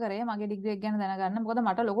 මමත් එහෙම කරේ මගේ ඩිග්‍රී එක ගැන දැනගන්න. මොකද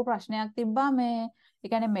මට ලොකු ප්‍රශ්නයක් තිබ්බා මේ ඒ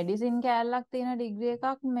කියන්නේ මෙඩිසින් කෑල්ලක් තියෙන ඩිග්‍රී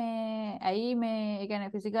එකක් මේ ඇයි මේ ඒ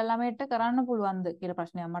කියන්නේ ෆිසිකල් ළමයට කරන්න පුළුවන්ද කියලා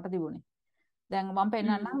ප්‍රශ්නයක් මට තිබුණේ. දැන් මම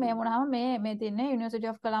පෙන්නන්නම් මේ වුණාම මේ තියෙන්නේ University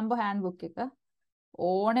of Colombo handbook එක.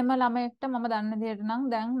 ඕනෙම ළමයෙක්ට මම දන්න විදිහට නම්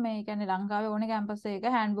දැන් මේ කියන්නේ ලංකාවේ ඕනේ කැම්පස් එකක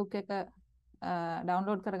handbook එක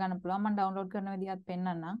ඩවුන්ලෝඩ් කරගන්න පුළුවන්. මම ඩවුන්ලෝඩ් කරන විදිහත්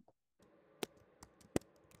පෙන්නන්නම්.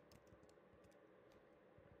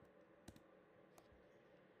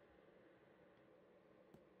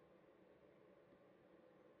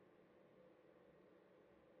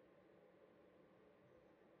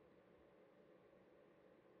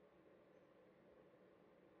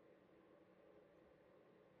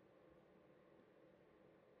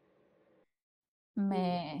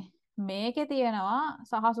 මේකේ තියෙනවා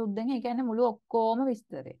සහ සුද්දෙන් ඒ කියන්නේ මුළු ඔක්කොම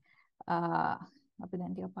විස්තරේ. අපි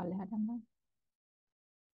දැන් ටික පල්ලෙහාට යනවා.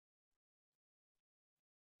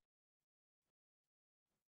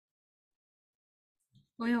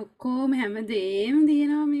 ඔය ඔක්කොම හැමදේම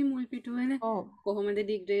තියෙනවා මේ මුල් පිටුවල. කොහොමද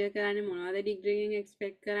ඩිග්‍රී එක කරන්නේ, මොනවද ඩිග්‍රී එකෙන්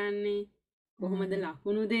එක්ස්පෙක්ට් කරන්නේ, කොහොමද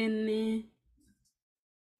ලකුණු දෙන්නේ.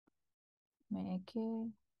 මේකේ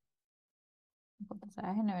පොත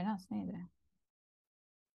සෑහෙන වෙනස් නේද?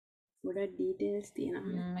 ගොඩක් ඩීටේල්ස්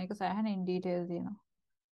තියෙනවා. මේක සෑහෙන ඉන් ඩීටේල් තියෙනවා.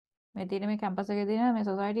 මේ තියෙන මේ කැම්පස් එකේ තියෙන මේ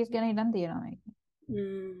සොසයිටිස් ගැන හිතන් තියෙනවා මේක.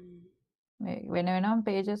 මේ වෙනම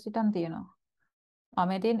පේජස් හිටන් තියෙනවා.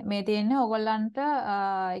 මේ තියෙන්නේ ඕගොල්ලන්ට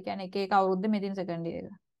ඒ කියන්නේ එක එක අවුරුද්ද මේ තියෙන සෙකන්ඩ් ඉයර්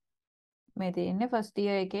එක. මේ තියෙන්නේ ෆස්ට්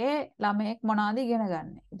ඉයර් එකේ ළමයෙක් මොනවද ඉගෙන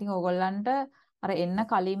ගන්න. ඉතින් ඕගොල්ලන්ට අර එන්න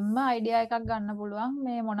කලින්ම අයිඩියා එකක් ගන්න පුළුවන්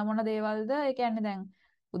මේ මොන දේවල්ද ඒ කියන්නේ දැන්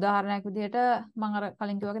උදාහරණයක් විදිහට මම අර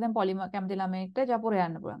කලින් කිව්වා වගේ දැන් පොලිමර් කැමති ළමයෙක්ට ජපුර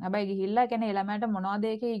යන්න පුළුවන්. හැබැයි ගිහිල්ලා කියන්නේ ඒ ළමයාට මොනවද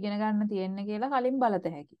ඒකේ ඉගෙන ගන්න තියෙන්නේ කියලා කලින් බලත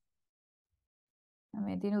හැකියි.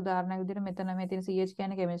 මේ තියෙන උදාහරණයක් විදිහට මෙතන මේ තියෙන CH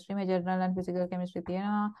කියන්නේ කෙමිස්ට්‍රි මේ ජර්නල් ඇන්ඩ් ෆිසිකල් කෙමිස්ට්‍රි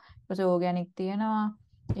තියෙනවා. ඊට පස්සේ ඕගැනික් තියෙනවා.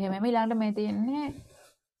 එහෙමම ඊළඟට මේ තියෙන්නේ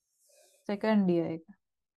සෙකන්ඩ් ඉයර් එක.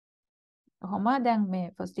 කොහොම දැන්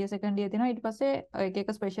මේ ෆස්ට් ඉයර් සෙකන්ඩ් ඉයර් තියෙනවා. ඊට පස්සේ එක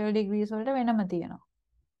එක ස්පෙෂල් ඩිග්‍රීස් වලට වෙනම තියෙනවා.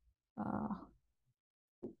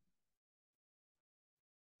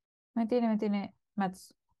 මේ තියෙන්නේ maths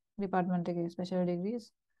department එකේ special degrees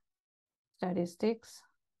statistics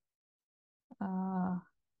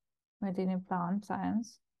මේ තියෙන්නේ plant science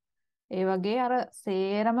ඒ වගේ අර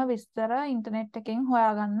සේරම විස්තර ඉන්ටර්නෙට් එකෙන්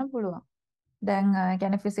හොයාගන්න පුළුවන්. දැන්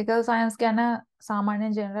කියන්නේ ෆිසිකල් සයන්ස් ගැන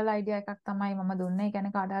සාමාන්‍ය ජෙනරල් අයිඩියා එකක් තමයි මම දුන්නේ. ඒ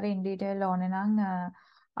කියන්නේ කාට හරි ඉන් ඩීටේල් ඕනේ නම්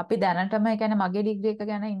අපි දැනටම ඒ කියන්නේ මගේ ඩිග්‍රී එක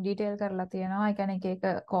ගැන ඉන් ඩීටේල් කරලා තියෙනවා. ඒ කියන්නේ එක එක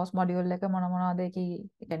කෝස් මොඩියුල් එක මොනවද ඒකේ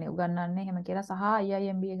ඒ කියන්නේ උගන්වන්නේ එහෙම කියලා සහ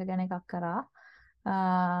IIMB එක ගැන එකක් කරා.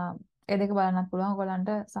 ඒ දෙක බලන්නත් පුළුවන්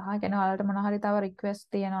ඔයගලන්ට සහ කියන්නේ ඔයාලට මොන හරි තව රික්වෙස්ට්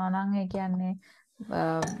තියෙනවා නම් ඒ කියන්නේ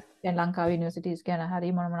දැන් ලංකාවේ යුනිවර්සිටිස් ගැන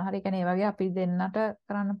හරි මොන හරි කියන්නේ ඒ වගේ අපි දෙන්නට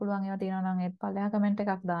කරන්න පුළුවන් ඒවා තියෙනවා නම් ඒත් පල්ලෙහා කමෙන්ට්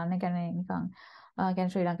එකක් දාන්න. ඒ කියන්නේ නිකන් කියන්නේ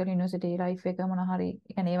ශ්‍රී ලංකා යුනිවර්සිටි ලයිෆ් එක මොන හරි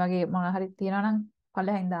කියන්නේ ඒ වගේ මොන හරි තියෙනවා නම්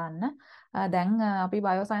පල්ලෙහින් දාන්න. දැන් අපි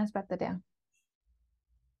බයෝ සයන්ස් පැත්තට යමු.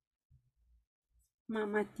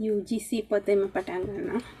 මමත් UGC පොතෙම පටන්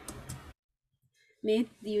ගන්නවා. මේ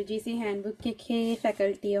UGC handbook එකේ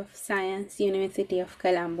Faculty of Science University of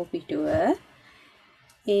Colombo පිටුව.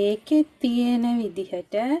 ඒකේ තියෙන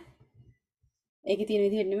විදිහට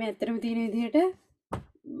නෙමෙයි ඇත්තටම තියෙන විදිහට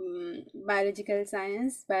biological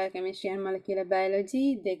science, biochemistry and molecular biology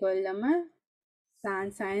දෙකොල්ලම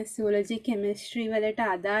science, zoology, chemistry වලට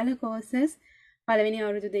අදාළ courses පළවෙනි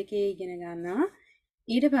අවුරුදු දෙකේ ඉගෙන ගන්නවා.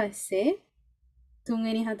 ඊට පස්සේ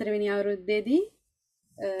තුන්වෙනි හතරවෙනි අවුරුද්දේදී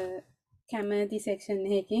කැමති සෙක්ෂන්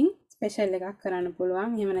එකකින් ස්පෙෂල් එකක් කරන්න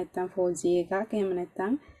පුළුවන්. එහෙම නැත්නම් 4G එකක්, එහෙම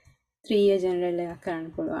නැත්නම් 3 year general එකක් කරන්න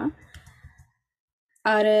පුළුවන්.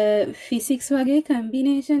 අර ෆිසික්ස් වගේ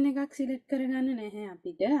කම්බිනේෂන් එකක් සිලෙක්ට් කරගන්න නැහැ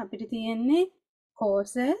අපිට. අපිට තියෙන්නේ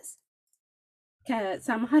courses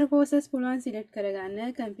සමහර courses පුළුවන් සිලෙක්ට්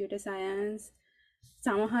කරගන්න. computer science,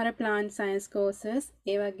 සමහර plant science courses,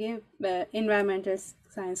 ඒ වගේ environmental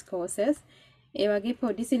science courses, ඒ වගේ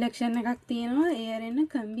පොඩි සිලෙක්ෂන් එකක් තියෙනවා. ඒ අරෙන්න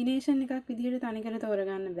කම්බිනේෂන් එකක් විදිහට තනිකර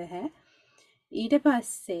තෝරගන්න බෑ. ඊට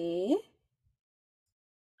පස්සේ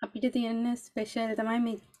අපිට තියෙන ස්පෙෂල් තමයි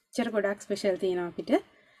මෙච්චර ගොඩක් ස්පෙෂල් තියෙනවා අපිට.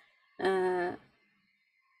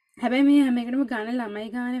 හැබැයි මේ හැම එකටම ගාන ළමයි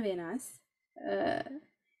ගාන වෙනස්.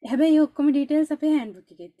 හැබැයි ඔක්කොම ඩීටේල්ස් අපේ හෑන්ඩ්බුක්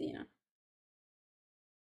එකේ තියෙනවා.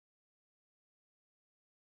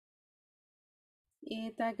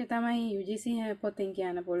 ඒතක තමයි UGC පොතෙන්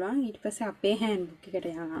කියන්න පුළුවන්. ඊට පස්සේ අපේ හෑන්ඩ්බුක් එකට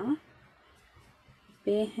යනවා.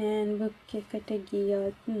 අපේ හෑන්ඩ්බුක් එකට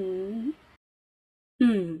ගියොත්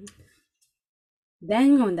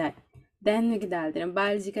දැන් හොඳයි. දැන් මේක දාලා තියෙනවා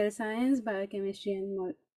biological science, biochemistry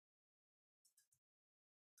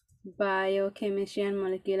and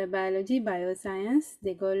molecular biology, bioscience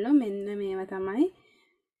දෙගොල්ලෝ මෙන්න මේවා තමයි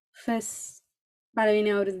ෆස්ට්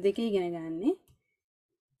පළවෙනි අවුරුදු දෙකේ ඉගෙන ගන්නෙ.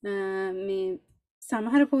 මේ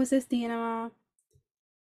සමහර courses තියෙනවා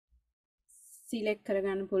select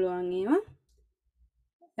කරගන්න පුළුවන් ඒවා.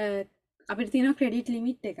 අපිට තියෙනවා credit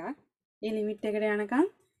limit එකක්. ඒ limit එකට යනකම්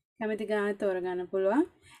කැමති ගාන තෝරගන්න පුළුවන්.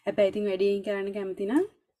 හැබැයි ඉතින් වැඩියෙන් කරන්න කැමති නම්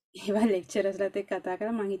ඒවා lecturers-ලත් එක්ක කතා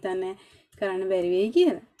කරලා මං හිතන්නේ කරන්න බැරි වෙයි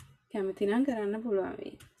කියලා. කැමති නම් කරන්න පුළුවන්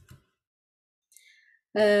වෙයි.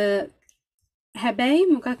 හැබැයි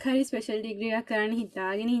මොකක් හරි ස්පෙෂල් ඩිග්‍රී එකක් කරන්න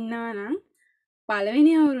හිතාගෙන ඉන්නවා නම්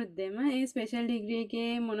පළවෙනි අවුරුද්දේම ඒ ස්පෙෂල් ඩිග්‍රී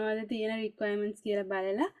එකේ මොනවද තියෙන රික්වයර්මන්ට්ස් කියලා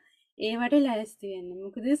බලලා ඒවට ලෑස්ති වෙන්න.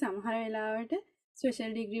 මොකද සමහර වෙලාවට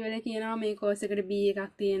ස්පෙෂල් ඩිග්‍රී වල කියනවා මේ කෝස් එකට B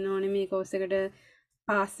එකක් තියෙන්න ඕනේ, මේ කෝස් එකට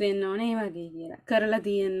පාස් වෙන්න ඕනේ, ඒ වගේ කියලා. කරලා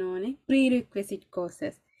තියෙන්න ඕනේ prerequisite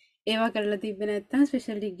courses. ඒවා කරලා තිබ්බේ නැත්නම්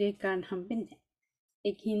ස්පෙෂල් ඩිග්‍රී එක ගන්න හම්බෙන්නේ නැහැ.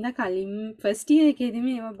 ඒකින්ද කලින් ෆස්ට් ඉයර් එකේදීම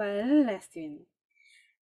ඒවා බලලා ලෑස්ති වෙන්න.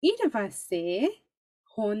 ඊට පස්සේ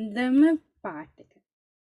හොඳම පාර්ට් එක.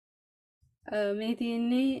 මේ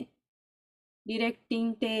තියෙන්නේ ඩිරෙක්ටිං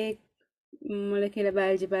ටේක් මොලකියුලර්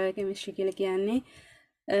බයොලොජි බයෝකෙමිස්ට්‍රි කියලා කියන්නේ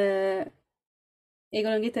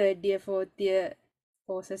ඒගොල්ලන්ගේ 3rd year 4th year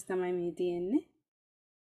courses තමයි මේ තියෙන්නේ.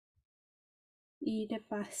 ඊට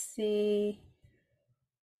පස්සේ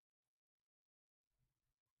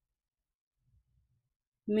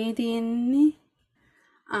මේ තියෙන්නේ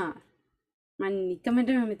මම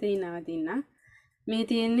නිකමටම මෙතනින් නවතින්න. මේ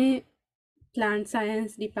තියෙන්නේ plant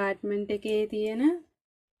science department එකේ තියෙන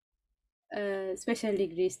special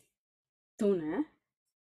degrees 3.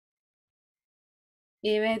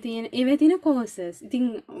 ඒවැ තියෙන courses. ඉතින්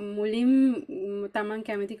මුලින් තමන්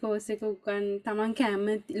කැමති course එක තමන්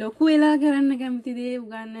කැමති ලොකු වෙලා කරන්න කැමති දේ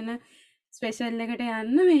උගන්නන ස්පෙෂල් එකට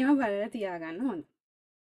යන්න මේවා බලලා තියාගන්න හොඳ.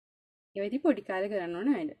 ඒවා ඉතින් පොඩි කාලේ කරන්න ඕන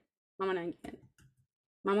වැඩ. මම නම් කියන්නේ.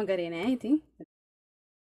 මම කරේ නෑ ඉතින්.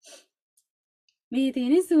 මේ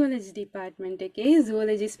තියෙන්නේ zoology department එකේ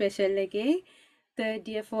zoology special එකේ 3rd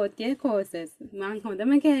year 4th year courses. මම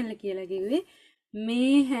හොඳම කෑල්ල කියලා කිව්වේ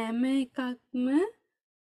මේ හැම එකක්ම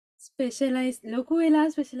ස්පෙෂලයිස් ලොකු වෙලා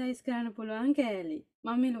ස්පෙෂලයිස් කරන්න පුළුවන් කෑලි.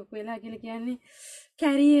 මම මේ ලොකු වෙලා කියලා කියන්නේ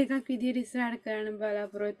කැරියර් එකක් විදියට ඉස්සරහට කරන්න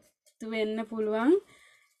බලාපොරොත්තු වෙන්න පුළුවන්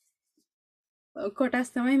කොටස්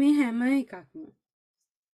තමයි මේ හැම එකක්ම.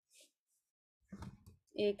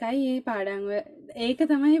 ඒකයි ඒ පාඩම් ඒක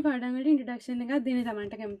තමයි පාඩම් වලට ඉන්ට්‍රොඩක්ෂන් එකක් දෙන්නේ.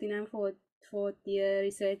 තමන්ට කැමති නම් 4th year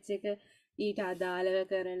research එක ඊට අදාළව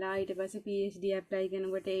කරලා ඊට පස්සේ PhD apply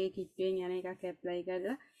කරනකොට ඒ කිට්ටුවෙන් යන එකක් apply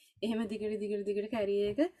කරලා එහෙම දිගට කැරියර්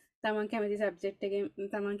එක තමන් කැමති සබ්ජෙක්ට් එකෙන්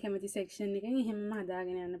තමන් කැමති සෙක්ෂන් එකෙන් එහෙම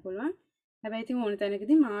හදාගෙන යන්න පුළුවන්. හැබැයි ඉතින් ඕන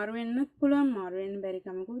තැනකදී මාරු වෙන්නත් පුළුවන්. මාරු වෙන්න බැරි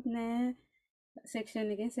කමකුත් නෑ.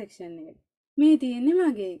 සෙක්ෂන් එකෙන් සෙක්ෂන් එකට. මේ තියෙන්නේ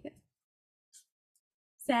මගේ එක.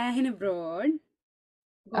 සෑහෙන බ්‍රෝඩ්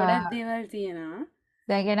ගොඩක් දේවල් තියෙනවා.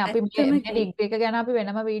 දැන් කියන්නේ අපි මේ ඩිග්‍රී එක ගැන අපි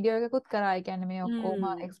වෙනම වීඩියෝ එකකුත් කරා. ඒ කියන්නේ මේ ඔක්කොම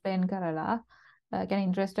එක්ස්ප්ලেইন කරලා කියන්නේ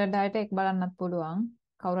ඉන්ට්‍රෙස්ටඩ් අයට ඒක බලන්නත් පුළුවන්.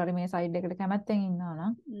 කවුරු හරි මේ සයිඩ් එකට කැමැත්තෙන් ඉන්නවා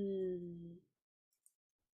නම්.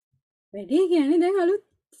 වැඩි කියන්නේ දැන් අලුත්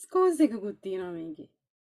කෝස් එකකුත් තියෙනවා මේකේ.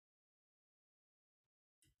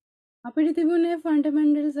 අපිට තිබුණේ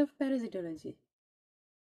fundamentals of parasitology.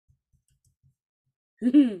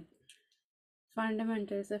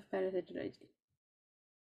 fundamentals of parasitology.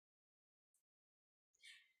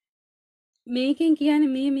 මේකෙන්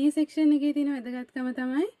කියන්නේ මේ සෙක්ෂන් එකේ තියෙන වැදගත්කම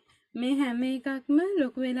තමයි මේ හැම එකක්ම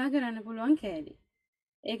ලොකු වෙලා කරන්න පුළුවන් කෑලි.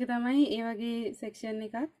 ඒක තමයි ඒ වගේ සෙක්ෂන්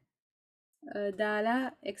එකක් දාලා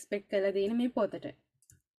එක්ස්පෙක්ට් කරලා තියෙන මේ පොතට.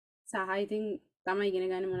 සහ ඉතින් තමයි ඉගෙන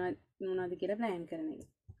ගන්න මොනවද කියලා ප්ලෑන් කරන එක.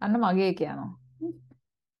 අන්න මගේ කියනවා.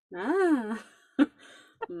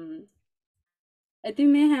 ඉතින්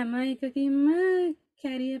මේ හැම එකකින්ම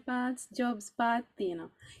කැරියර් පාත්ස් ජොබ්ස් පාත්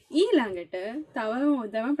තියෙනවා. ඊළඟට තව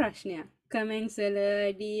හොඳම ප්‍රශ්නයක්. කමෙන්ට්ස් වල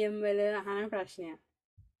DM වල අහන ප්‍රශ්නයක්.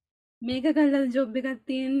 මේක කළා ජොබ් එකක්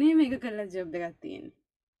තියෙන්නේ මේක කළා ජොබ් එකක් තියෙන්නේ.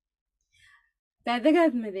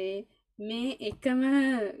 වැදගත්ම දේ මේ එකම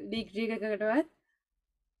ඩිග්‍රී එකකටවත්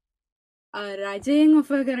රජයෙන්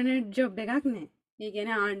ඔෆර් කරන ජොබ් එකක් නැහැ. ඒ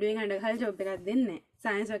කියන්නේ ආණ්ඩුවෙන් අඬගහලා ජොබ් එකක් දෙන්නේ නැහැ.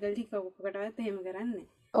 සයන්ස් ෆැකල්ටි කොකකටවත් එහෙම කරන්නේ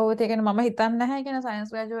ඔව් ඒ කියන්නේ මම හිතන්නේ නැහැ කියන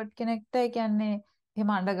සයන්ස් ග්‍රැජුවේට් කෙනෙක්ට ඒ කියන්නේ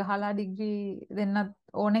එහෙම අඬ ගහලා ඩිග්‍රී දෙන්නත්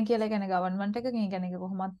ඕනේ කියලා කියන්නේ ගවර්න්මන්ට් එකකින් ඒ කියන්නේ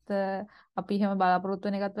කොහොමත් අපි එහෙම බලාපොරොත්තු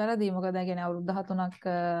වෙන එකත් වැරදි මොකද ඒ කියන්නේ අවුරුදු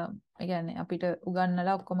 13ක් ඒ කියන්නේ අපිට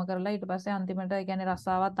උගන්වලා ඔක්කොම කරලා ඊට පස්සේ අන්තිමට ඒ කියන්නේ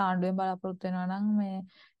රස්සාවත් ආණ්ඩුවෙන් බලාපොරොත්තු වෙනවා නම් මේ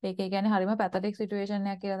ඒක ඒ කියන්නේ හරිම පැතටික්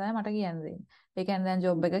සිටුේෂන් එකක් කියලා තමයි මට කියන්න දෙන්නේ. ඒ කියන්නේ දැන්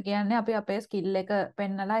ජොබ් එක කියන්නේ අපි අපේ ස්කිල් එක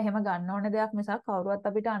පෙන්නලා එහෙම ගන්න ඕනේ දෙයක් මිසක් කවුරුවත්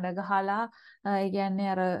අපිට අඬ ගහලා ඒ කියන්නේ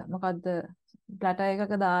අර මොකද්ද ප්ලැටර්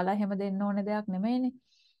එකක දාලා එහෙම දෙන්න ඕනේ දෙයක් නෙමෙයිනේ.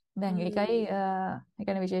 දැන් ඒකයි ඒ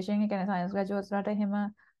කියන්නේ විශේෂයෙන් ඒ කියන්නේ සයන්ස් ග්‍රැජුවේට්ස්ලාට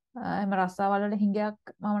එහෙම රස්සාවල් වල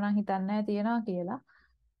හිඟයක් මම නම් හිතන්නේ නැහැ තියනවා කියලා.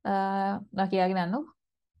 නා කියාගෙන යන්නු.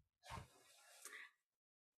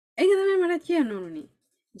 ඒක තමයි මට කියන්න ඕනේ.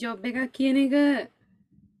 ජොබ් එකක් කියන එක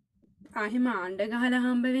ආහෙම ආණ්ඩ ගහලා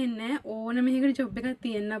හම්බ වෙන්නේ ඕනම එකකට ජොබ් එකක්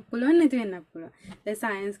තියෙන්නත් පුළුවන් නැති වෙන්නත් පුළුවන්. දැන්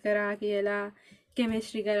සයන්ස් කරා කියලා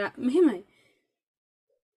කෙමිස්ට්‍රි කරා මෙහෙමයි.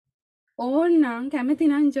 ඕන්නම්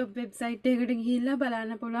කැමතිනම් ජොබ් වෙබ්සයිට් එකකට ගිහිල්ලා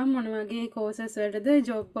බලන්න පුළුවන් මොන වගේ කෝසස් වලටද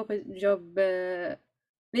ජොබ්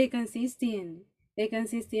වේකන්සිස් තියෙන්නේ.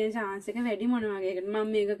 වේකන්සිස් තියෙන chance එක වැඩි මොන වගේකට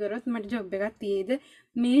මම මේක කරොත් මට ජොබ් එකක් තියෙයිද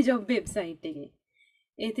මේ ජොබ් වෙබ්සයිට් එකේ.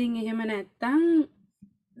 ඉතින් එහෙම නැත්තම්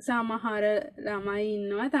සමහර ළමයි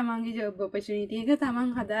ඉන්නවා තමන්ගේ ජොබ් ඔපචුනිටි එක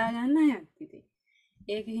තමන් හදාගන්න අයත් ඉතින්.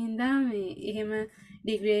 ඒක හින්දා මේ එහෙම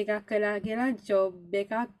ඩිග්‍රී එකක් කළා කියලා ජොබ්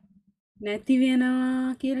එකක් නැති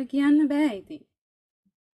වෙනවා කියලා කියන්න බෑ ඉතින්.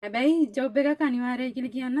 හැබැයි ජොබ් එකක් අනිවාර්යයි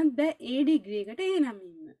කියලා කියන්නත් බෑ ඒ ඩිග්‍රී එකට ඒ නම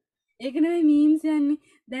ඉන්න. ඒක නෙවෙයි මීම්ස් යන්නේ.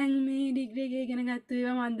 දැන් මේ ඩිග්‍රී එක ඉගෙන ගත්ත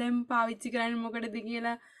ඒවා මම දැන් පාවිච්චි කරන්නේ මොකටද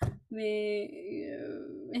කියලා මේ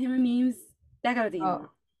එහෙම මීම්ස් දැකලා තියෙනවා.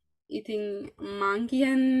 ඉතින් මං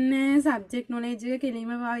කියන්නේ සබ්ජෙක්ට් නොලෙජ් එක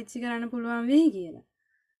කෙලින්ම පාවිච්චි කරන්න පුළුවන් වෙයි කියලා.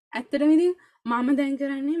 ඇත්තටම ඉතින් මම දැන්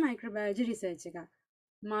කරන්නේ මයික්‍රෝබයොලොජි රිසර්ච් එකක්.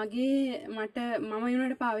 මට මම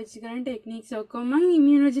යනට පාවිච්චි කරන ටෙක්නික්ස් ඔක්කොම මං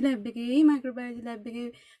ඉමියුනොලොජි ලැබ් එකේ මයික්‍රෝබයොලොජි ලැබ් එකේ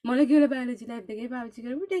මොලිකියුලර් බයොලොජි ලැබ් එකේ පාවිච්චි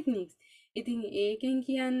කරපු ටෙක්නික්ස්. ඉතින් ඒකෙන්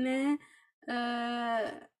කියන්නේ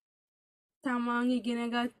තමන් ඉගෙන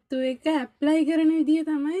ගත්තු එක ඇප්ලයි කරන විදිය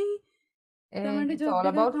තමයි තමන්ට it's ජොබ් all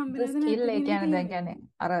එකක් about හම්බ the වෙනවද skill නැද්ද ඒ කියන එක කියන්නේ දැන් තීරණය.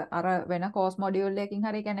 කියන්නේ අර වෙන කෝස් මොඩියුල් එකකින්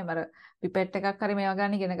හරි කියන්නේ අර පිපෙට් එකක් හරි මේවා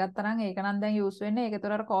ගන්න ඉගෙන ගත්තා නම් ඒක නම් දැන් යූස් වෙන්නේ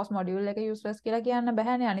ඒකතර අර කෝස් මොඩියුල් එක යූස්ලස් කියලා කියන්න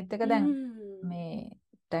බෑනේ අනිත් එක දැන් මේ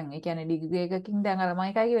දැන් ඒ කියන්නේ ඩිග්‍රී එකකින් දැන් අර මම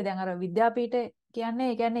එකයි කිව්වේ දැන් අර විද්‍යාපීඨ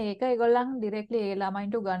කියන්නේ ඒ කියන්නේ ඒක ඒගොල්ලන් ඩිරෙක්ට්ලි ඒ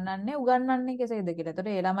ළමයින්ට උගන්වන්නේ කෙසේද කියලා. ඒතකොට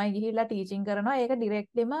ඒ ළමයි ගිහිල්ලා ටීචින් කරනවා ඒක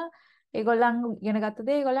ඩිරෙක්ට්ලිම ඒගොල්ලන් ඉගෙන ගත්ත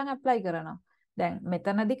දේ ඒගොල්ලන් ඇප්ලයි කරනවා. දැන්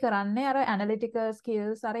මෙතනදි කරන්නේ අර ඇනලිටිකල්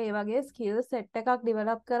ස්කිල්ස් අර ඒ වගේ ස්කිල් සෙට් එකක්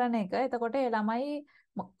ඩිවෙලොප් කරන එක. එතකොට ඒ ළමයි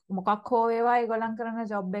මොකක් හෝ ඒවා ඒගොල්ලන් කරන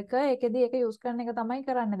ජොබ් එක ඒකෙදි ඒක යූස් කරන එක තමයි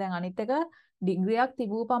කරන්නේ. දැන් අනිත් එක ඩිග්‍රියක්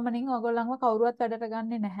තිබූ පමණින් ඔයගොල්ලන්ව කවුරුවත් වැඩට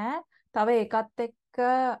ගන්නෙ නැහැ. තව ඒකත් එක්ක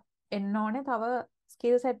එන්න ඕනේ තව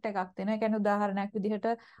ස්කිල් සෙට් එකක් තියෙනවා. ඒ කියන්නේ උදාහරණයක් විදිහට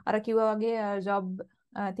අර කිව්වා වගේ ජොබ්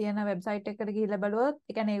තියෙන වෙබ්සයිට් එකකට ගිහිල්ලා බලුවොත්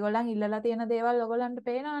ඒ කියන්නේ ඒගොල්ලන් ඉල්ලලා තියෙන දේවල් ඔයගොල්ලන්ට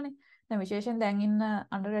පේනවානේ. දැන් විශේෂයෙන් දැන් ඉන්න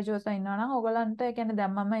අන්ඩර් ග්‍රැජුවේට්ස්ලා ඉන්නවා නම් ඔයගොල්ලන්ට ඒ කියන්නේ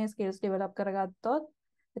දැන් මම මේ ස්කිල්ස් ඩෙවලොප් කරගත්තොත්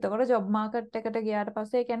එතකොට ජොබ් මාකට් එකට ගියාට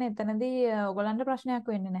පස්සේ ඒ කියන්නේ එතනදී ඔයගොල්ලන්ට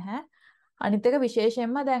ප්‍රශ්නයක් වෙන්නේ නැහැ. අනිත් එක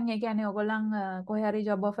විශේෂයෙන්ම දැන් ඒ කියන්නේ ඔයගොල්ලන් කොහේ හරි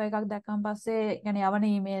ජොබ් ඔෆර් එකක් දැක්කම පස්සේ ඒ කියන්නේ යවන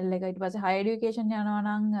ඊමේල් එක ඊට පස්සේ හයර් එඩියුකේෂන් යනවා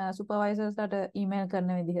නම් සුපර්වයිසර්ස්ලාට ඊමේල්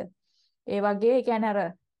කරන විදිහ. ඒ වගේ ඒ කියන්නේ අර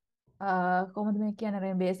කොහොමද මේ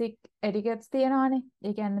කියන්නේ බේසික් එටිකට්ස් තියෙනවානේ.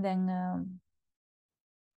 ඒ කියන්නේ දැන්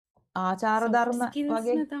ආචාර සොෆ්ට් ධර්ම වගේ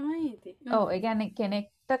ස්කිල්ස්ම තමයි ඉතින්. ඔව් ඒ කියන්නේ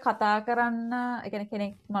කෙනෙක්ට කතා කරන්න ඒ කියන්නේ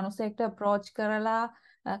කෙනෙක් මිනිසෙක්ට අප්‍රෝච් කරලා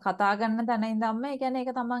කතා කරන තැන ඉඳන්ම ඒ කියන්නේ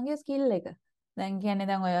ඒක තමන්ගේ ස්කිල් එක. දැන් කියන්නේ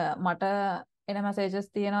දැන් ඔය මට එන මැසේජස්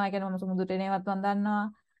තියෙනවා ඒ කියන්නේ මම සුමුදුට එනේවත් මම දන්නවා.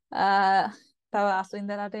 තව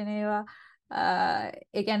අස්වින්දලට එන ඒවා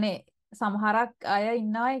ඒ කියන්නේ සමහරක් අය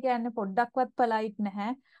ඉන්නවා ඒ කියන්නේ පොඩ්ඩක්වත් පොලයිට්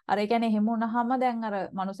නැහැ. අර ඒ කියන්නේ එහෙම වුණාම දැන් අර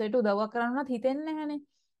මිනිසෙට උදව්වක් කරන්නවත් හිතෙන්නේ නැහනේ.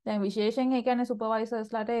 දැන් විශේෂයෙන් ඒ කියන්නේ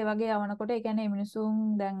සුපර්වයිසර්ස්ලාට ඒ වගේ යවනකොට ඒ කියන්නේ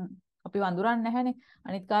මිනිසුන් දැන් අපි වඳුරන්නේ නැහැනේ.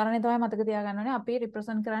 අනිත් කාරණේ තමයි මතක තියාගන්න ඕනේ අපි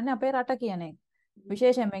රිප්‍රසන්ට් කරන්නේ අපේ රට කියන එක.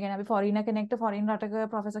 විශේෂයෙන්ම ඒ කියන්නේ අපි ෆොරිනර් කෙනෙක්ට ෆොරින් රටක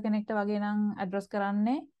ප්‍රොෆෙසර් කෙනෙක්ට වගේ නම් ඇඩ්‍රස්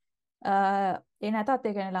කරන්නේ ඒ නැතත්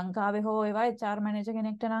ඒ කියන්නේ ලංකාවේ හෝ ඒවා HR මැනේජර්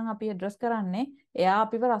කෙනෙක්ට නම් අපි ඇඩ්‍රස් කරන්නේ එයා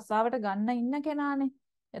අපිව රස්සාවට ගන්න ඉන්න කෙනානේ.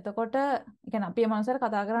 එතකොට ඒ කියන්නේ අපි මේ මනුස්සයර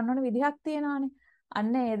කතා කරන්න ඕනේ විදිහක් තියෙනවානේ.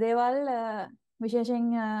 අන්න ඒ දේවල් විශේෂයෙන්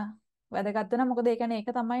වැදගත් වෙනවා. මොකද ඒ කියන්නේ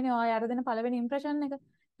ඒක තමයිනේ ඔයාලට දෙන පළවෙනි ඉම්ප්‍රෙෂන් එක.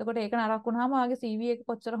 එතකොට ඒක නරක වුණාම ඔයාගේ CV එක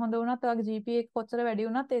කොච්චර හොඳ වුණත් ඔයාගේ GPA එක කොච්චර වැඩි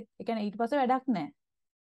වුණත් ඒ කියන්නේ ඊට පස්සේ වැඩක් නැහැ.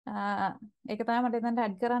 ඒක තමයි මට එතනට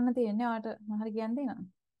ඇඩ් කරන්න තියෙන්නේ. ඔයාලට මොන හරි කියන්න තියෙනවද?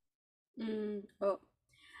 ඔව්.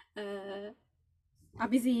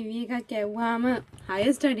 අපි CV එකක් ඇව්වාම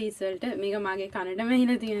හයර් ස්ටඩීස් වලට මේක මගේ කනටම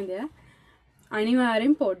ඇහිලා තියෙන දෙයක්.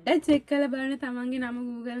 අනිවාර්යෙන් පොඩ්ඩක් චෙක් කරලා බලන්න තමන්ගේ නම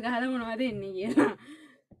Google ගහලා මොනවද එන්නේ කියලා.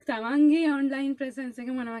 තමන්ගේ ඔන්ලයින් ප්‍රසන්ස් එක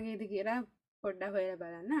මොන වගේද කියලා පොඩ්ඩක් හොයලා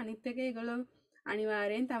බලන්න. අනිත් එක ඒගොල්ලෝ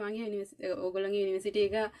අනිවාර්යෙන් තමන්ගේ ඕගොල්ලෝගේ යුනිවර්සිටි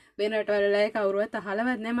එක වෙන රටවල අය කවුරුවත්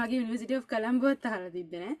අහලවත් නැහැ. මගේ යුනිවර්සිටි ඔෆ් කොලම්බෝත් අහලා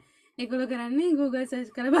තිබ්බේ නැහැ. ඒගොල්ලෝ කරන්නේ Google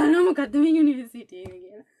සර්ච් කරලා බලනවා මොකද්ද මේ යුනිවර්සිටි එක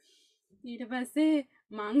කියලා. ඊට පස්සේ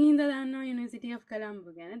මං හින්දා දන්නවා යුනිවර්සිටි ඔෆ්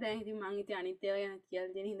කොලම්බෝ ගැන. දැන් ඉතින් මං ඉතින් අනිත් ඒවා ගැන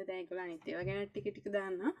කියලා දෙන හින්දා දැන් ඒගොල්ලෝ අනිත් ඒවා ගැන ටික ටික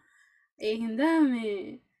දන්නවා. ඒ හින්දා මේ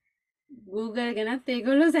Google ගැනත්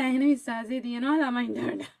ඒගොල්ලෝ සෑහෙන විශ්වාසය තියනවා ළමයින්ට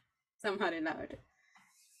වඩා සමහර වෙලාවට.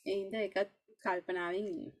 ඒ හින්දා ඒකත් කල්පනාවෙන්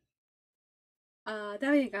ඉන්න.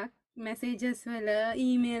 තව එකක් මැසේජස් වල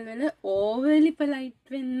ඊමේල් වල ඕවර්ලි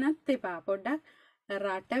පොලයිට් වෙන්නත් එපා. පොඩ්ඩක්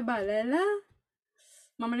රට බලලා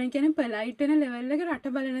මම නම් කියන්නේ පොලයිට් වෙන ලෙවල් එක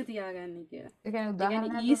රට බලලා තියාගන්න කියලා. ඒ කියන්නේ ඒ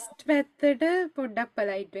උදාහරණයක් කියන්නේ ඊස්ට් පැත්තට පොඩ්ඩක්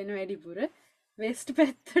පොලයිට් වෙන වැඩිපුර වෙස්ට්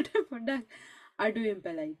පැත්තට පොඩ්ඩක් අඩුවෙන්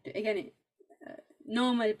පොලයිට්. ඒ කියන්නේ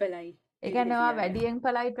නෝමල් පොලයිට්. ඒ කියන්නේ ඔයා වැඩියෙන්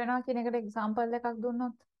පොලයිට් වෙනවා කියන එකට එක්සැම්පල් එකක්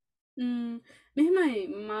දුන්නොත් මෙහෙමයි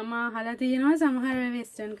මම අහලා තියෙනවා සමහර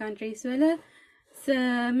වෙස්ටර්න් කන්ට්‍රීස් වල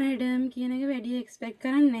සර් මැඩම් කියන එක වැඩි එක්ස්පෙක්ට්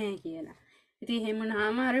කරන්නේ නැහැ කියලා. ඉතින් එහෙම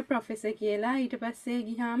වුණාම අර ප්‍රොෆෙසර් කියලා ඊට පස්සේ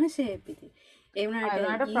ගියාම ෂේප් ඉතින්. ඒ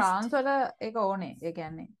වුණාට ෆ්‍රාන්ස් වල ඒක ඕනේ. ඒ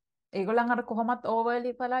කියන්නේ ඒගොල්ලන් අර කොහොමත්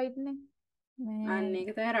ඕවර්ලි පොලයිට්නේ. අන්න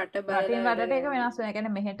ඒක තමයි රට රටින් බලලා රටට ඒක වෙනස් වෙනවා. ඒ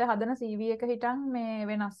කියන්නේ මෙහෙට හදන CV එක හිටන් මේ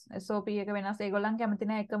වෙනස් SOP එක වෙනස්. ඒගොල්ලන් කැමති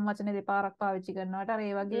නැහැ එකම වචනේ දෙපාරක් පාවිච්චි කරනවට. අර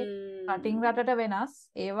ඒ වගේ රටින් රටට වෙනස්.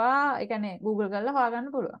 ඒවා ඒ කියන්නේ Google කරලා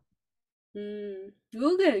හොයාගන්න පුළුවන්.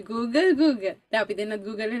 Google දැන් අපි දෙන්නත්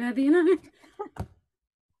Google වෙලා තියෙනවානේ.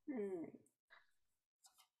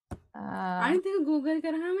 අනිත් එක Google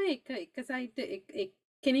කරාම එක සයිට් එක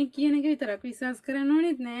කෙනෙක් කියන එක විතරක් විශ්වාස කරන්න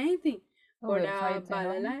ඕනෙත් නෑ ඉතින්. ගොඩාක්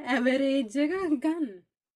බලලා ඇවරේජ් එක ගන්න.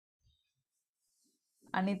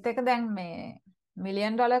 අනිත් එක දැන් මේ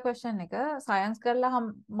මිලියන් ඩොලර් ක්වෙස්චන් එක සයන්ස් කරලා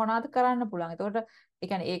මොනවද කරන්න පුළුවන්. එතකොට ඒ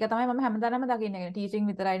කියන්නේ ඒක තමයි මම හැමදාම දකින්නේ. ටීචින්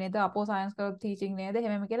විතරයි නේද? අපෝ සයන්ස් කරොත් ටීචින් නේද?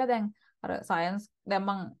 එහෙමම කියලා දැන් අර සයන්ස් දැන්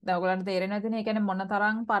දැන් ඔයගලන්ට තේරෙන්නේ නැතිනේ. ඒ කියන්නේ මොන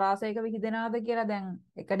තරම් පරාසයක විහිදෙනවද කියලා දැන්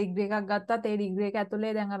එක ඩිග්‍රී එකක් ගත්තත් ඒ ඩිග්‍රී එක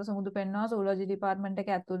ඇතුලේ දැන් අර සමුදු පෙන්නවා සූලොජි ඩිපාර්ට්මන්ට්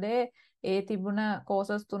එක ඇතුලේ ඒ තිබුණ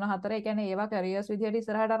කෝසස් 3-4 ඒ කියන්නේ ඒවා කැරියර්ස් විදියට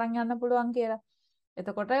ඉස්සරහට අරන් යන්න පුළුවන් කියලා.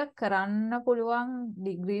 එතකොට කරන්න පුළුවන්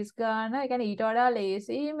ඩිග්‍රීස් ගන්න ඒ කියන්නේ ඊට වඩා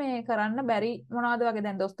ලේසි මේ කරන්න බැරි මොනවද වගේ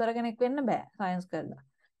දැන් දොස්තර කෙනෙක් වෙන්න බෑ සයන්ස් කරලා.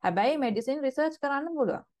 හැබැයි මෙඩිසින් රිසර්ච් කරන්න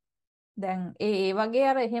පුළුවන්. දැන් ඒ වගේ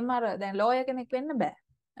අර එහෙම අර දැන් ලෝයර් කෙනෙක් වෙන්න බෑ.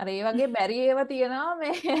 අර ඒ වගේ බැරි ඒවා තියෙනවා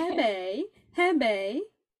මේ හැබැයි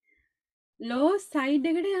ලෝ සයිඩ්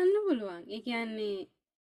එකට යන්න පුළුවන්. ඒ කියන්නේ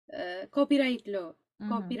කොපිරයිට්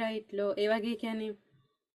ලෝ ඒ වගේ කියන්නේ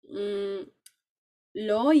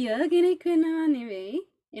ලෝයර් කෙනෙක් වෙනවා නෙවෙයි.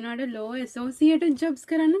 එනවාට ලෝ ඇසෝසියේටඩ් ජොබ්ස්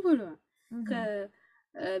කරන්න පුළුවන්.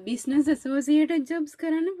 බිස්නස් ඇසෝසියේටඩ් ජොබ්ස්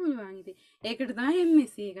කරන්න පුළුවන්. ඉතින් ඒකට තමයි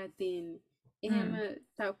MSc එකක් තියෙන්නේ. එහෙම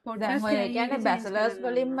පොඩ්ඩක් දැන් ඔය කියන්නේ බැචලර්ස්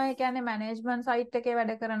වලින්ම ඒ කියන්නේ මැනේජ්මන්ට් සයිට් එකේ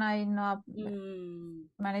වැඩ කරන අය ඉන්නවා.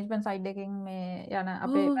 මැනේජ්මන්ට් සයිඩ් එකකින් මේ යන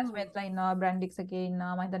අපේ බැච්මේට්ස්ලා ඉන්නවා, බ්‍රැන්ඩික්ස් එකේ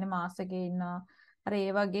ඉන්නවා, මම හිතන්නේ මාස් එකේ ඉන්නවා. අර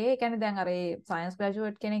ඒ වගේ ඒ කියන්නේ දැන් අර ඒ සයන්ස්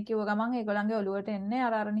ග්‍රැජුවේට් කෙනෙක් කිව්ව ගමන් ඒගොල්ලන්ගේ ඔළුවට එන්නේ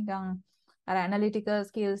අර නිකන් අර ඇනලිටිකල්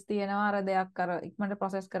ස්කිල්ස් තියෙනවා අර දෙයක් අර ඉක්මනට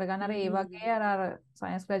ප්‍රොසෙස් කරගන්න අර ඒ වගේ අර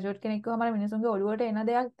සයන්ස් ග්‍රැජුවේට් කෙනෙක් කිව්වම අර මිනිසුන්ගේ ඔළුවට එන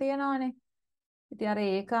දෙයක් තියෙනවානේ. ඉතින් අර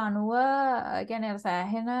ඒක අනුව කියන්නේ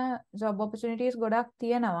සෑහෙන ජොබ් ඔපචුනිටිස් ගොඩක්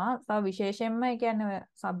තියෙනවා. තව විශේෂයෙන්ම ඒ කියන්නේ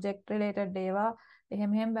සබ්ජෙක්ට් රිලේටඩ් ඒවා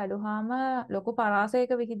එහෙම බැලුවාම ලොකු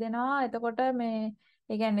පරාසයක විහිදෙනවා. එතකොට මේ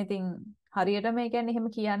ඒ කියන්නේ ඉතින් හරියටම ඒ කියන්නේ එහෙම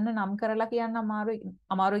කියන්න නම් කරලා කියන්න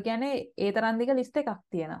අමාරුයි කියන්නේ ඒ තරම් දිග ලිස්ට් එකක්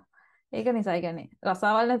තියෙනවා. ඒක නිසා ඒ කියන්නේ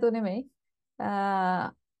රසාවල් නැතුව නෙමෙයි.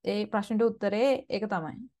 ඒ ප්‍රශ්නෙට උත්තරේ ඒක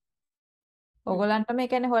තමයි. ඔයගොල්ලන්ට මේ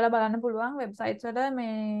කියන්නේ හොයලා බලන්න පුළුවන් වෙබ්සයිට්ස් වල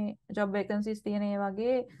මේ ජොබ් වේකන්සිස් තියෙන ඒ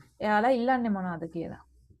වගේ එයාලා ඉල්ලන්නේ මොනවද කියලා.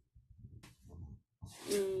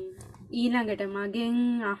 ඊළඟට මගෙන්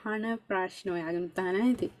අහන ප්‍රශ්න ඔයාගෙන තහන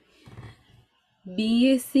ඇති.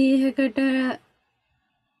 BSc එකකට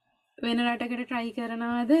වෙන රටකට try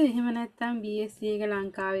කරනවද? එහෙම නැත්නම් BSc එක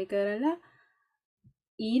ලංකාවේ කරලා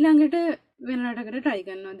ඊළඟට වෙන රටකට try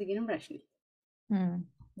කරනවද කියන ප්‍රශ්නේ.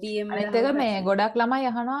 අනිත් එක මේ ගොඩක් ළමයි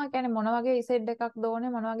අහනවා කියන්නේ මොන වගේ ඉසෙඩ් එකක්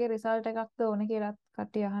දෝනේ මොන වගේ රිසල්ට් එකක් දෝනේ කියලා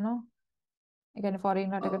කට්ටිය අහනවා. ඒ කියන්නේ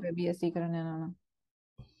ෆොරින් රටකට BSc කරන්න යනවා නම්.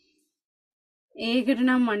 ඒකට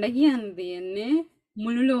නම් මට කියන්න තියෙන්නේ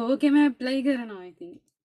මුළු ලෝකෙම ඇප්ලයි කරනවා ඉතින්.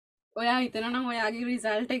 ඔයා හිතනනම් ඔයාගේ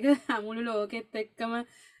රිසල්ට් එක මුළු ලෝකෙත් එක්කම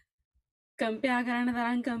කම්පෙයාර් කරන්න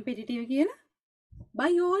තරම් කම්පිටිටිව් කියලා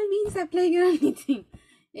by all means ඇප්ලයි කරන්න ඉතින්.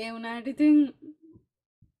 ඒ වුණාට ඉතින්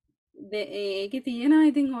ඒකේ තියෙනවා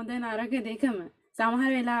ඉතින් හොඳ නරක දෙකම.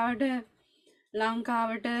 සමහර වෙලාවට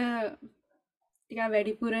ලංකාවට ටිකක්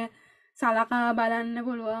වැඩිපුර සලකා බලන්න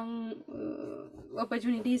පුළුවන්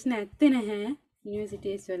ඔපචුනිටස් නැත්තෙ නැහැ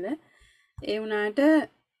යනිවර්සිටස් වල. ඒ වුණාට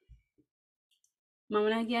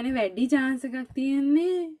මමනා කියන වැඩි චාන්සකක්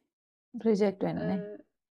තියෙන්නේ රිජෙක්ට් වෙනනේ.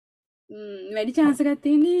 වැඩි චාන්සකක්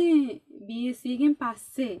තියෙන්නේ BSc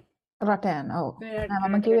පස්සේ රට යන. ඔව්.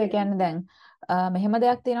 මම රටකට කිව්වේ ඒ යන්න. කියන්නේ දැන් මෙහෙම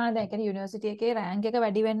දෙයක් තියෙනවානේ. දැන් කියන්නේ යුනිවර්සිටි එකේ රෑන්ක් එක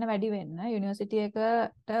වැඩි වෙන්න යුනිවර්සිටි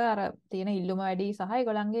එකට අර තියෙන ඉල්ලුම වැඩි සහ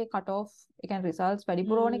ඒගොල්ලන්ගේ කට් ඔෆ් ඒ කියන්නේ රිසල්ට්ස්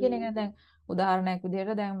වැඩිපුර ඕනේ කියන එක. දැන් උදාහරණයක්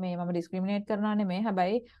විදිහට දැන් මේ මම ඩිස්ක්‍රිමිනේට් කරනවා නෙමෙයි.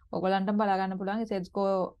 හැබැයි ඔයගොල්ලන්ටම බලා ගන්න පුළුවන් ඉසෙඩ්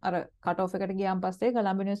ස්කෝර් අර කට් ඔෆ් එකට ගියාන් පස්සේ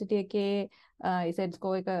කොළඹ යුනිවර්සිටි එකේ ඉසෙඩ්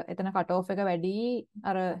ස්කෝර් එක එතන කට් ඔෆ් එක වැඩි.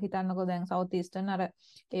 අර හිතන්නකෝ දැන් සවුත් ඊස්ටර්න් අර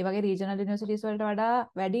ඒ වගේ රීජනල් යුනිවර්සිටිස් වලට වඩා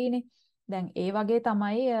වැඩිනේ. දැන් ඒ වගේ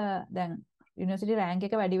තමයි දැන් යුනිවර්සිටි රෑන්ක්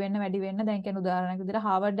එක වැඩි වෙන්න දැන් කියන උදාහරණයක් විදිහට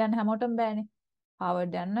හාවර්ඩ් යන්න හැමෝටම බෑනේ.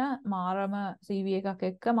 හාවර්ඩ් යන්න මාරම CV එකක්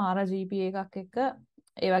එක්ක මාර GPA එකක් එක්ක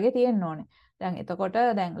ඒ වගේ තියෙන්න ඕනේ. දැන් එතකොට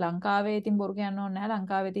දැන් ලංකාවේ ඉතින් බොරු කියන්න ඕනේ නැහැ.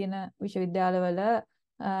 ලංකාවේ තියෙන විශ්වවිද්‍යාලවල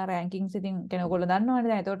රෑන්කින්ග්ස් ඉතින් කෙනෙක් ඔයගොල්ලෝ දන්නවනේ.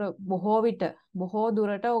 දැන් එතකොට බොහෝ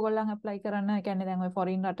දුරට ඔයගොල්ලන් ඇප්ලයි කරන, ඒ කියන්නේ දැන් ඔය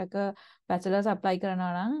ෆොරින් රටක බැචලර්ස් ඇප්ලයි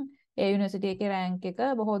කරනවා නම් ඒ යුනිවර්සිටි එකේ රෑන්ක් එක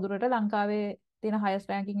බොහෝ දුරට ලංකාවේ තියෙන highest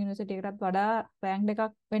ranking යුනිවර්සිටි එකටත් වඩා රෑන්ක්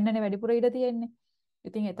එකක් වෙන්නනේ වැඩිපුර ඉඩ තියෙන්නේ.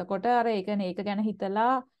 ඉතින් එතකොට අර ඒක ගැන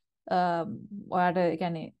හිතලා ඔයාට ඒ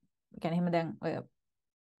කියන්නේ එහෙම දැන් ඔය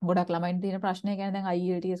ගොඩක් ළමයින් තියෙන ප්‍රශ්නේ කියන්නේ දැන්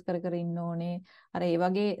IELTS කර ඉන්න ඕනේ. අර ඒ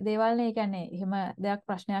වගේ දේවල් නේ. ඒ කියන්නේ එහෙම දෙයක්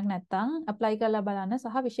ප්‍රශ්නයක් නැත්තම් apply කරලා බලන්න.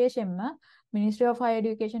 සහ විශේෂයෙන්ම Ministry of Higher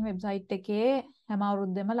Education website එකේ හැම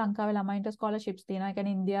අවුරුද්දෙම ලංකාවේ ළමයින්ට scholarships තියෙනවා. ඒ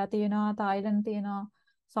කියන්නේ ඉන්දියා තියෙනවා, තායිලන්ත තියෙනවා,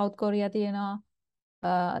 සවුත් කොරියා තියෙනවා.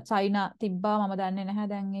 චයිනා තිබ්බා මම දන්නේ නැහැ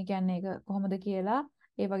දැන් ඒ කියන්නේ ඒක කොහොමද කියලා.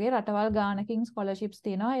 ඒ වගේ රටවල් ගානකින් ස්කෝලර්ෂිප්ස්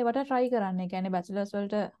තියෙනවා. ඒවට try කරන්න. ඒ කියන්නේ බැචලර්ස්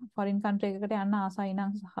වලට ෆොරින් කන්ට්‍රි එකකට යන්න ආසයි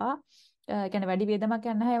නම් සහ ඒ කියන්නේ වැඩි වියදමක්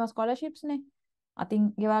යන්න නැහැ ඒවා ස්කෝලර්ෂිප්ස් නේ. අතින්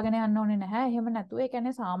ගෙවාගෙන යන්න ඕනේ නැහැ. එහෙම නැතුව ඒ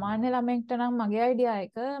කියන්නේ සාමාන්‍ය ළමෙක්ට නම් මගේ අයිඩියා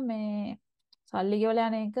එක මේ සල්ලි ගෙවලා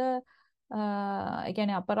යන එක ඒ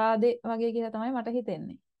කියන්නේ අපරාධේ වගේ කියලා තමයි මට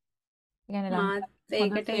හිතෙන්නේ. ඒ කියන්නේ මාත් ලංකාවේ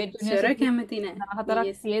හොඳ ඒකට ස්ටේට් එච්චර යුනිවර්සිටි කැමති නෑ 14ක්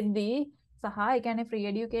BS. තියෙද්දී සහ ඒ කියන්නේ ෆ්‍රී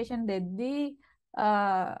එඩියුකේෂන් දෙද්දී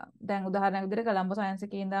දැන් උදාහරණයක් විදිහට කොළඹ සයන්ස්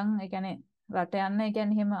එකේ ඉඳන් ඒ කියන්නේ රට යන්න ඒ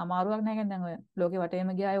කියන්නේ එහෙම අමාරුවක් නෑ. කියන්නේ දැන් ඔය ලෝකෙ වටේම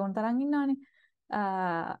ගියා ඕන තරම් ඉන්නවනේ.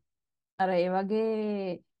 අර ඒ වගේ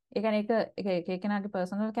ඒ කියන්නේ එක එකනාගේ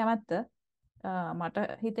පර්සනල් කැමැත්ත. මට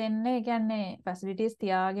හිතෙන්නේ ඒ කියන්නේ ෆැසිලිටිස්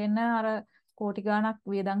තියාගෙන අර කෝටි ගාණක්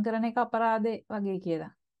වියදම් කරන එක අපරාධේ වගේ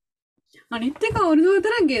කියලා. අනිත් එක අවුරුදු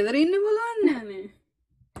විතරක් ගෙදර ඉන්න පුළුවන් නෑනේ.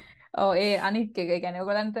 ඔව් ඒ අනිත් එක. ඒ කියන්නේ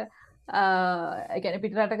ඔයගලන්ට ඒ කියන්නේ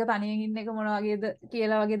පිට රටක තනියෙන් ඉන්න එක මොන වගේද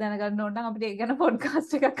කියලා වගේ දැනගන්න ඕන නම් අපිට ඒක ගැන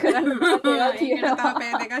පොඩ්කාස්ට් එකක් කරන්න පුළුවන් ඒවා ඒකට තව තියෙනවා.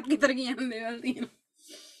 පැය දෙකක් විතර කියන්න දේවල්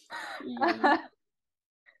තියෙනවා.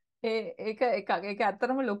 ඒක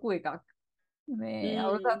ඇත්තටම ලොකු එකක්. මේ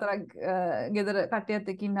අවුරුදු 4ක් ගෙදර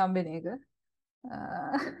කට්ටියත් එක්කින් හම්බෙන එක.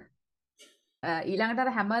 ඊළඟට අර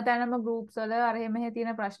හැම තැනම ගෲප්ස් වල අර මෙහෙ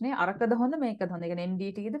තියෙන ප්‍රශ්නේ අරකද හොඳ මේකද හොඳ. ඒ කියන්නේ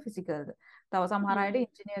NDTද ෆිසිකල්ද. තව සමහර අයට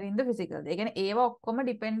ඉංජිනේරින්ග්ද ෆිසිකල්ද. ඒ කියන්නේ ඒවා ඔක්කොම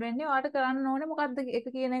ඩිපෙන්ඩ් වෙන්නේ ඔයාලට කරන්න ඕනේ මොකද්ද එක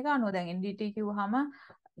කියන එක අනුව. දැන් NDT කිව්වහම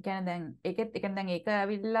ඒ කියන්නේ දැන් ඒකෙත් ඒ කියන්නේ දැන් ඒක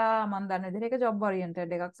ඇවිල්ලා මම දන්න විදිහට ඒක ජොබ්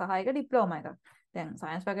ඔරියන්ටඩ් එකක් සහ ඒක ඩිප්ලෝමා එකක්. දැන්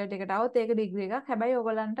සයන්ස් ෆැකල්ටි එකට આવොත් ඒක ඩිග්‍රී එකක්. හැබැයි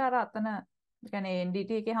ඔයගලන්ට අර අතන ඒ කියන්නේ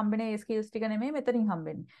NDT එකේ හම්බෙන ඒ ස්කිල්ස් ටික නෙමෙයි මෙතනින්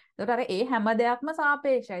හම්බෙන්නේ. ඒකට අර ඒ හැම දෙයක්ම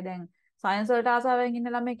සාපේක්ෂයි. දැන් සයන්ස් වලට ආසාවෙන් ඉන්න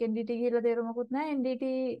ළමෙක් NDT ගිහිල්ලා තේරුමකුත් නැහැ. NDT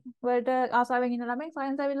වලට ආසාවෙන් ඉන්න ළමෙක්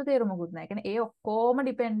සයන්ස් ඇවිල්ලා තේරුමකුත් නැහැ. ඒ කියන්නේ ඒ ඔක්කොම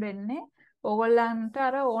ඩිපෙන්ඩ් වෙන්නේ ඕගොල්ලන්ට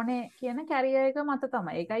අර ඕනේ කියන කැරියර් එක මත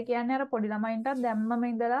තමයි. ඒකයි කියන්නේ අර පොඩි ළමයින්ටත් දැම්මම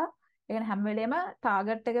ඉඳලා ඒ කියන්නේ හැම වෙලේම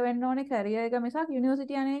ටාගට් එක වෙන්න ඕනේ කැරියර් එක මිසක්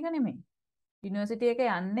යුනිවර්සිටි යන එක නෙමෙයි. යුනිවර්සිටි එක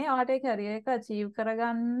යන්නේ ඔයාට ඒ කැරියර් එක අචීව්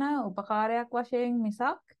කරගන්න උපකාරයක් වශයෙන්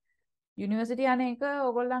මිසක් යුනිවර්සිටි යන එක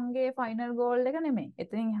ඕගොල්ලන්ගේ ෆයිනල් ගෝල් එක නෙමෙයි.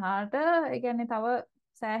 එතනින් එහාට ඒ කියන්නේ තව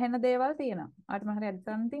සෑහෙන දේවල් තියෙනවා. ආට මම හරි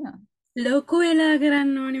අදසන් තියෙනවා. ලොකු වෙලා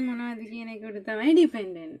කරන්න ඕනේ මොනවද කියන එකට තමයි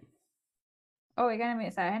ඩිපෙන්ඩ් වෙන්නේ. ඔව් ඒ කියන්නේ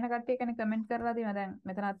මේ සෑහෙන කට්ටිය කෙනෙක් කමෙන්ට් කරලා තියෙනවා. දැන්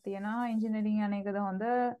මෙතනක් තියෙනවා ඉංජිනේරින් යන එකද හොඳ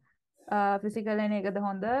ෆිසිකල් යන එකද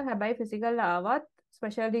හොඳ. හැබැයි ෆිසිකල් ආවත්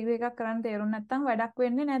ස්පෙෂල් ඩිග්‍රී එකක් කරන්න තේරුම් නැත්නම් වැඩක්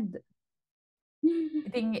වෙන්නේ නැද්ද?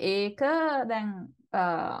 ඉතින් ඒක දැන්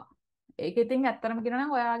ඒක ඉතින් ඇත්තටම කියනවා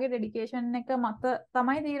නම් ඔයාගේ ඩෙඩිකේෂන් එක මත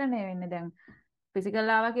තමයි තීරණය වෙන්නේ. දැන් ෆිසිකල්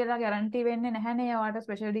ආවා කියලා ගැරන්ටි වෙන්නේ නැහැනේ ඔයාට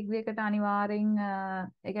ස්පෙෂල් ඩිග්‍රී එකට අනිවාර්යෙන්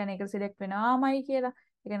ඒ කියන්නේ ඒක සිලෙක්ට් වෙනවාමයි කියලා.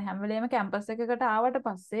 ඒ කියන්නේ හැම වෙලේම කැම්පස් එකකට ආවට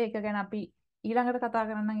පස්සේ ඒක ගැන අපි ඊළඟට කතා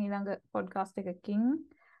කරන්නම් ඊළඟ පොඩ්කාස්ට් එකකින්.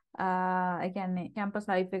 ඒ කියන්නේ කැම්පස්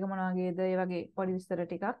ලයිෆ් එක මොන වගේද ඒ වගේ පොඩි විස්තර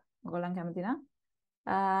ටිකක් ඔයගොල්ලන් කැමති නම්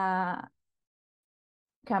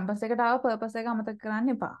කැම්පස් එකට ආව පර්පස් එක අමතක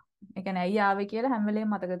කරන්න එපා. ඒ කියන්නේ ඇයි ආවේ කියලා හැම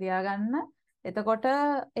වෙලේම මතක තියාගන්න. එතකොට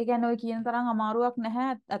ඒ කියන්නේ ඔය කියන තරම් අමාරුවක් නැහැ.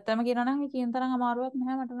 ඇත්තම කියනවා නම් ඒ කියන තරම් අමාරුවක්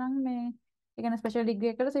නැහැ මට නම් මේ ඒ කියන්නේ ස්පෙෂල්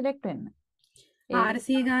ඩිග්‍රී එකකට සිලෙක්ට් වෙන්න.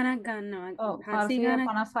 400 ගාණක් ගන්නවා. ඔව් 400 ගාණක්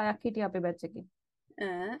 456ක් හිටිය අපේ බැච් එකේ.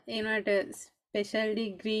 ඒනට ස්පෙෂල්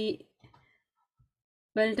ඩිග්‍රී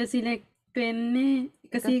වලට සිලෙක්ට් වෙන්නේ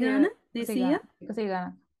 100 ගාණ 200 100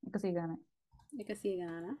 ගාණ 100 ගාණ 100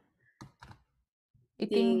 ගාණ.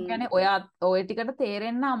 ඉතින් කියන්නේ ඔයා ඔය ටිකට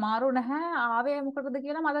තේරෙන්න අමාරු නැහැ ආවේ මොකටද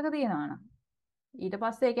කියලා මතක තියනවා නම්. ඊට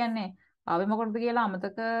පස්සේ කියන්නේ ආවේ මොකටද කියලා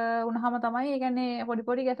අමතක වුණාම තමයි ඒ කියන්නේ පොඩි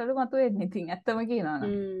පොඩි ගැටලු මතුවෙන්නේ. ඉතින් ඇත්තම කියනවා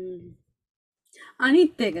නම්.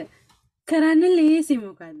 අනිත් එක කරන්න ලේසි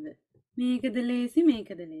මොකද්ද? මේකද ලේසි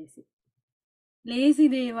මේකද ලේසි. ලේසි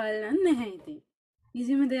දේවල් නම් නැහැ ඉතින්.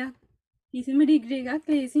 කිසිම දෙයක් කිසිම ඩිග්‍රී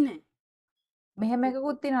එකක් ලේසි නැහැ. මෙහෙම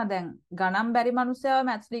එකකුත් තියෙනවා දැන් ගණන් බැරි මිනිස්සයව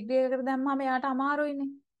මැත්ස් ඩිග්‍රී එකකට දැම්මම එයාට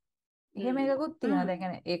අමාරුයිනේ. එහෙම එකකුත් තියෙනවා. දැන්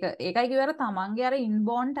කියන්නේ ඒකයි කිව්වර තමන්ගේ අර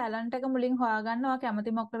ඉන්බෝන් ටැලන්ට් එක මුලින් හොයාගන්නවා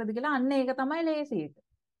කැමති මොකටද කියලා. අන්න ඒක තමයි ලේසි එක.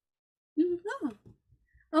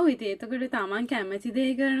 ඔව් ඉතින් එතකොට තමන් කැමති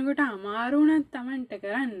දේ කරනකොට අමාරු වුණත් තමන්ට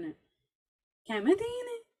කරන්න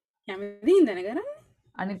කැමතිනේ. කැමති ඉඳන කරන්නේ.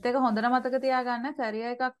 අනිත් එක හොඳට මතක තියාගන්න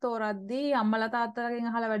කැරියර් එකක් තෝරද්දී අම්මලා තාත්තලාගෙන්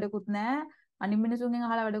අහලා වැඩකුත් නැහැ. අනිත් මිනිසුන්ගෙන්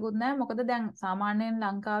අහලා වැඩකුත් නැහැ. මොකද දැන් සාමාන්‍යයෙන්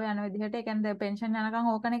ලංකාවේ යන විදිහට ඒ කියන්නේ පෙන්ෂන් යනකම්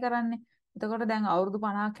ඕකනේ කරන්නේ. එතකොට දැන් අවුරුදු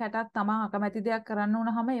 50ක් 60ක් තමන් අකමැති දෙයක් කරන්න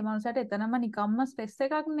වුණාම ඒ මනුස්සයාට එතනම නිකම්ම ස්ට්‍රෙස්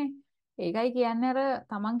එකක්නේ. ඒකයි කියන්නේ අර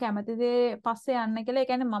තමන් කැමති දේ පස්සේ යන්න කියලා. ඒ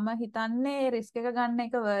කියන්නේ මම හිතන්නේ රිස්ක් එක ගන්න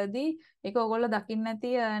එක වර්දි. ඒක ඕගොල්ලෝ දකින්න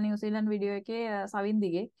නැති නිව්සීලන්ත වීඩියෝ එකේ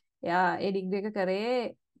සවින්දිගේ. එයා ඒ ඩිග්‍රී එක කරේ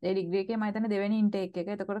ඒ ඩිග්‍රී එකේ මම හිතන්නේ දෙවෙනි ඉන්ටේක් එක.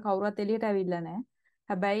 එතකොට කවුරුවත් එළියට ඇවිල්ලා නැහැ.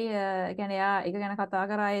 හැබැයි ඒ කියන්නේ එයා ඒක ගැන කතා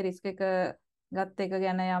කරා ඒ රිස්ක් එක ගත්ත එක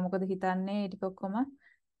ගැන එයා මොකද හිතන්නේ ටික ඔක්කොම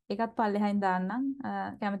ඒකත් පල්ලෙහායින් දාන්නම්.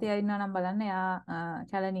 කැමති අය ඉන්නවා නම් බලන්න. එයා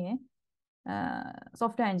කැලණියේ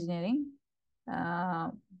software engineering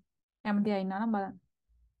කැමති අය ඉන්නවා නම් බලන්න.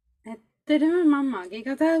 ඇත්තටම මම මගේ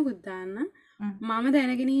කතාවකුත් දාන්න. මම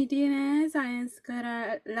දැනගෙන හිටියේ නෑ සයන්ස්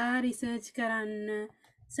කරලා රිසර්ච් කරන්න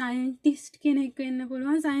සයින්ටිස්ට් කෙනෙක් වෙන්න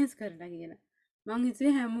පුළුවන් සයන්ස් කරලා කියලා. මං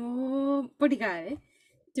හිතුවේ හැමෝම පොඩි කාලේ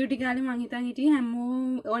චුටි කාලේ මං හිතන් හිටියේ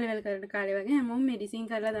හැමෝම O level කරන කාලේ වගේ හැමෝම මෙඩිසින්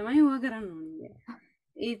කරලා තමයි ඕවා කරන්න ඕනේ කියලා.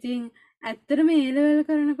 ඉතින් ඇත්තටම A level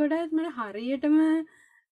කරනකොටත් මට හරියටම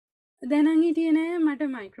දැනන් හිටියේ නෑ මට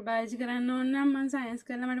මයික්‍රෝබයොලොජි කරන්න ඕන නම් මං සයන්ස්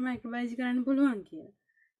කරලා මට මයික්‍රෝබයොලොජි කරන්න පුළුවන් කියලා.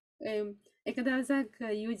 එක දවසක්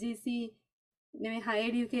UGC නෙමෙයි හයර්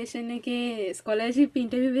එඩියුකේෂන් එකේ ස්කෝලර්ෂිප්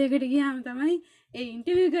ඉන්ටර්විව් එකකට ගියාම තමයි ඒ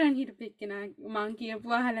ඉන්ටර්විව් කරන්න හිටපු එක්කෙනා මං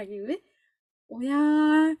කියපුවා අහලා කිව්වේ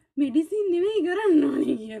ඔයා මෙඩිසින් නෙමෙයි කරන්න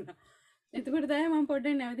ඕනේ කියලා. එතකොට තමයි මම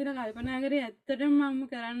පොඩ්ඩක් නැවතිලා කල්පනා කරේ ඇත්තටම මම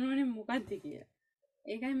කරන්න ඕනේ මොකක්ද කියලා.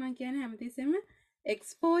 ඒකයි මම කියන්නේ හැමතිස්සෙම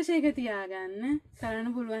එක්ස්පෝෂර් එක තියාගන්න,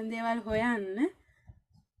 කරන්න පුළුවන් දේවල් හොයන්න,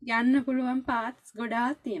 යන්න පුළුවන් පාත්ස්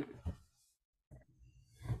ගොඩාක් තියෙනවා.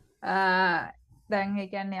 දැන් ඒ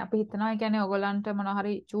කියන්නේ අපි හිතනවා ඒ කියන්නේ ඔයගොල්ලන්ට මොනවා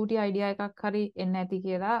හරි චූටි අයිඩියා එකක් හරි එන්න ඇති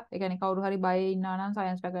කියලා. ඒ කියන්නේ කවුරු හරි බය ඉන්නවා නම්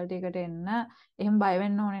සයන්ස් ෆැකල්ටි එකට එන්න. එහෙම බය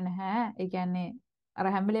වෙන්න ඕනේ නැහැ. ඒ කියන්නේ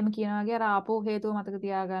අර හැම වෙලෙම කියනවා වගේ අර ආපු හේතුව මතක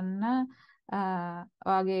තියාගන්න.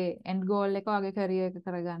 ඔයාගේ එන්ඩ් ගෝල් එක ඔයාගේ කැරියර් එක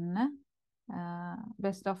කරගන්න.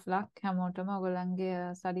 best of luck හැමෝටම ඔයගොල්ලන්ගේ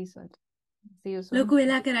ස්ටඩීස් වලට. see you soon. ලොකු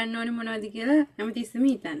වෙලා කරන්න ඕනේ මොනවද කියලා හැමතිස්සෙම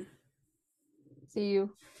හිතන්න. see you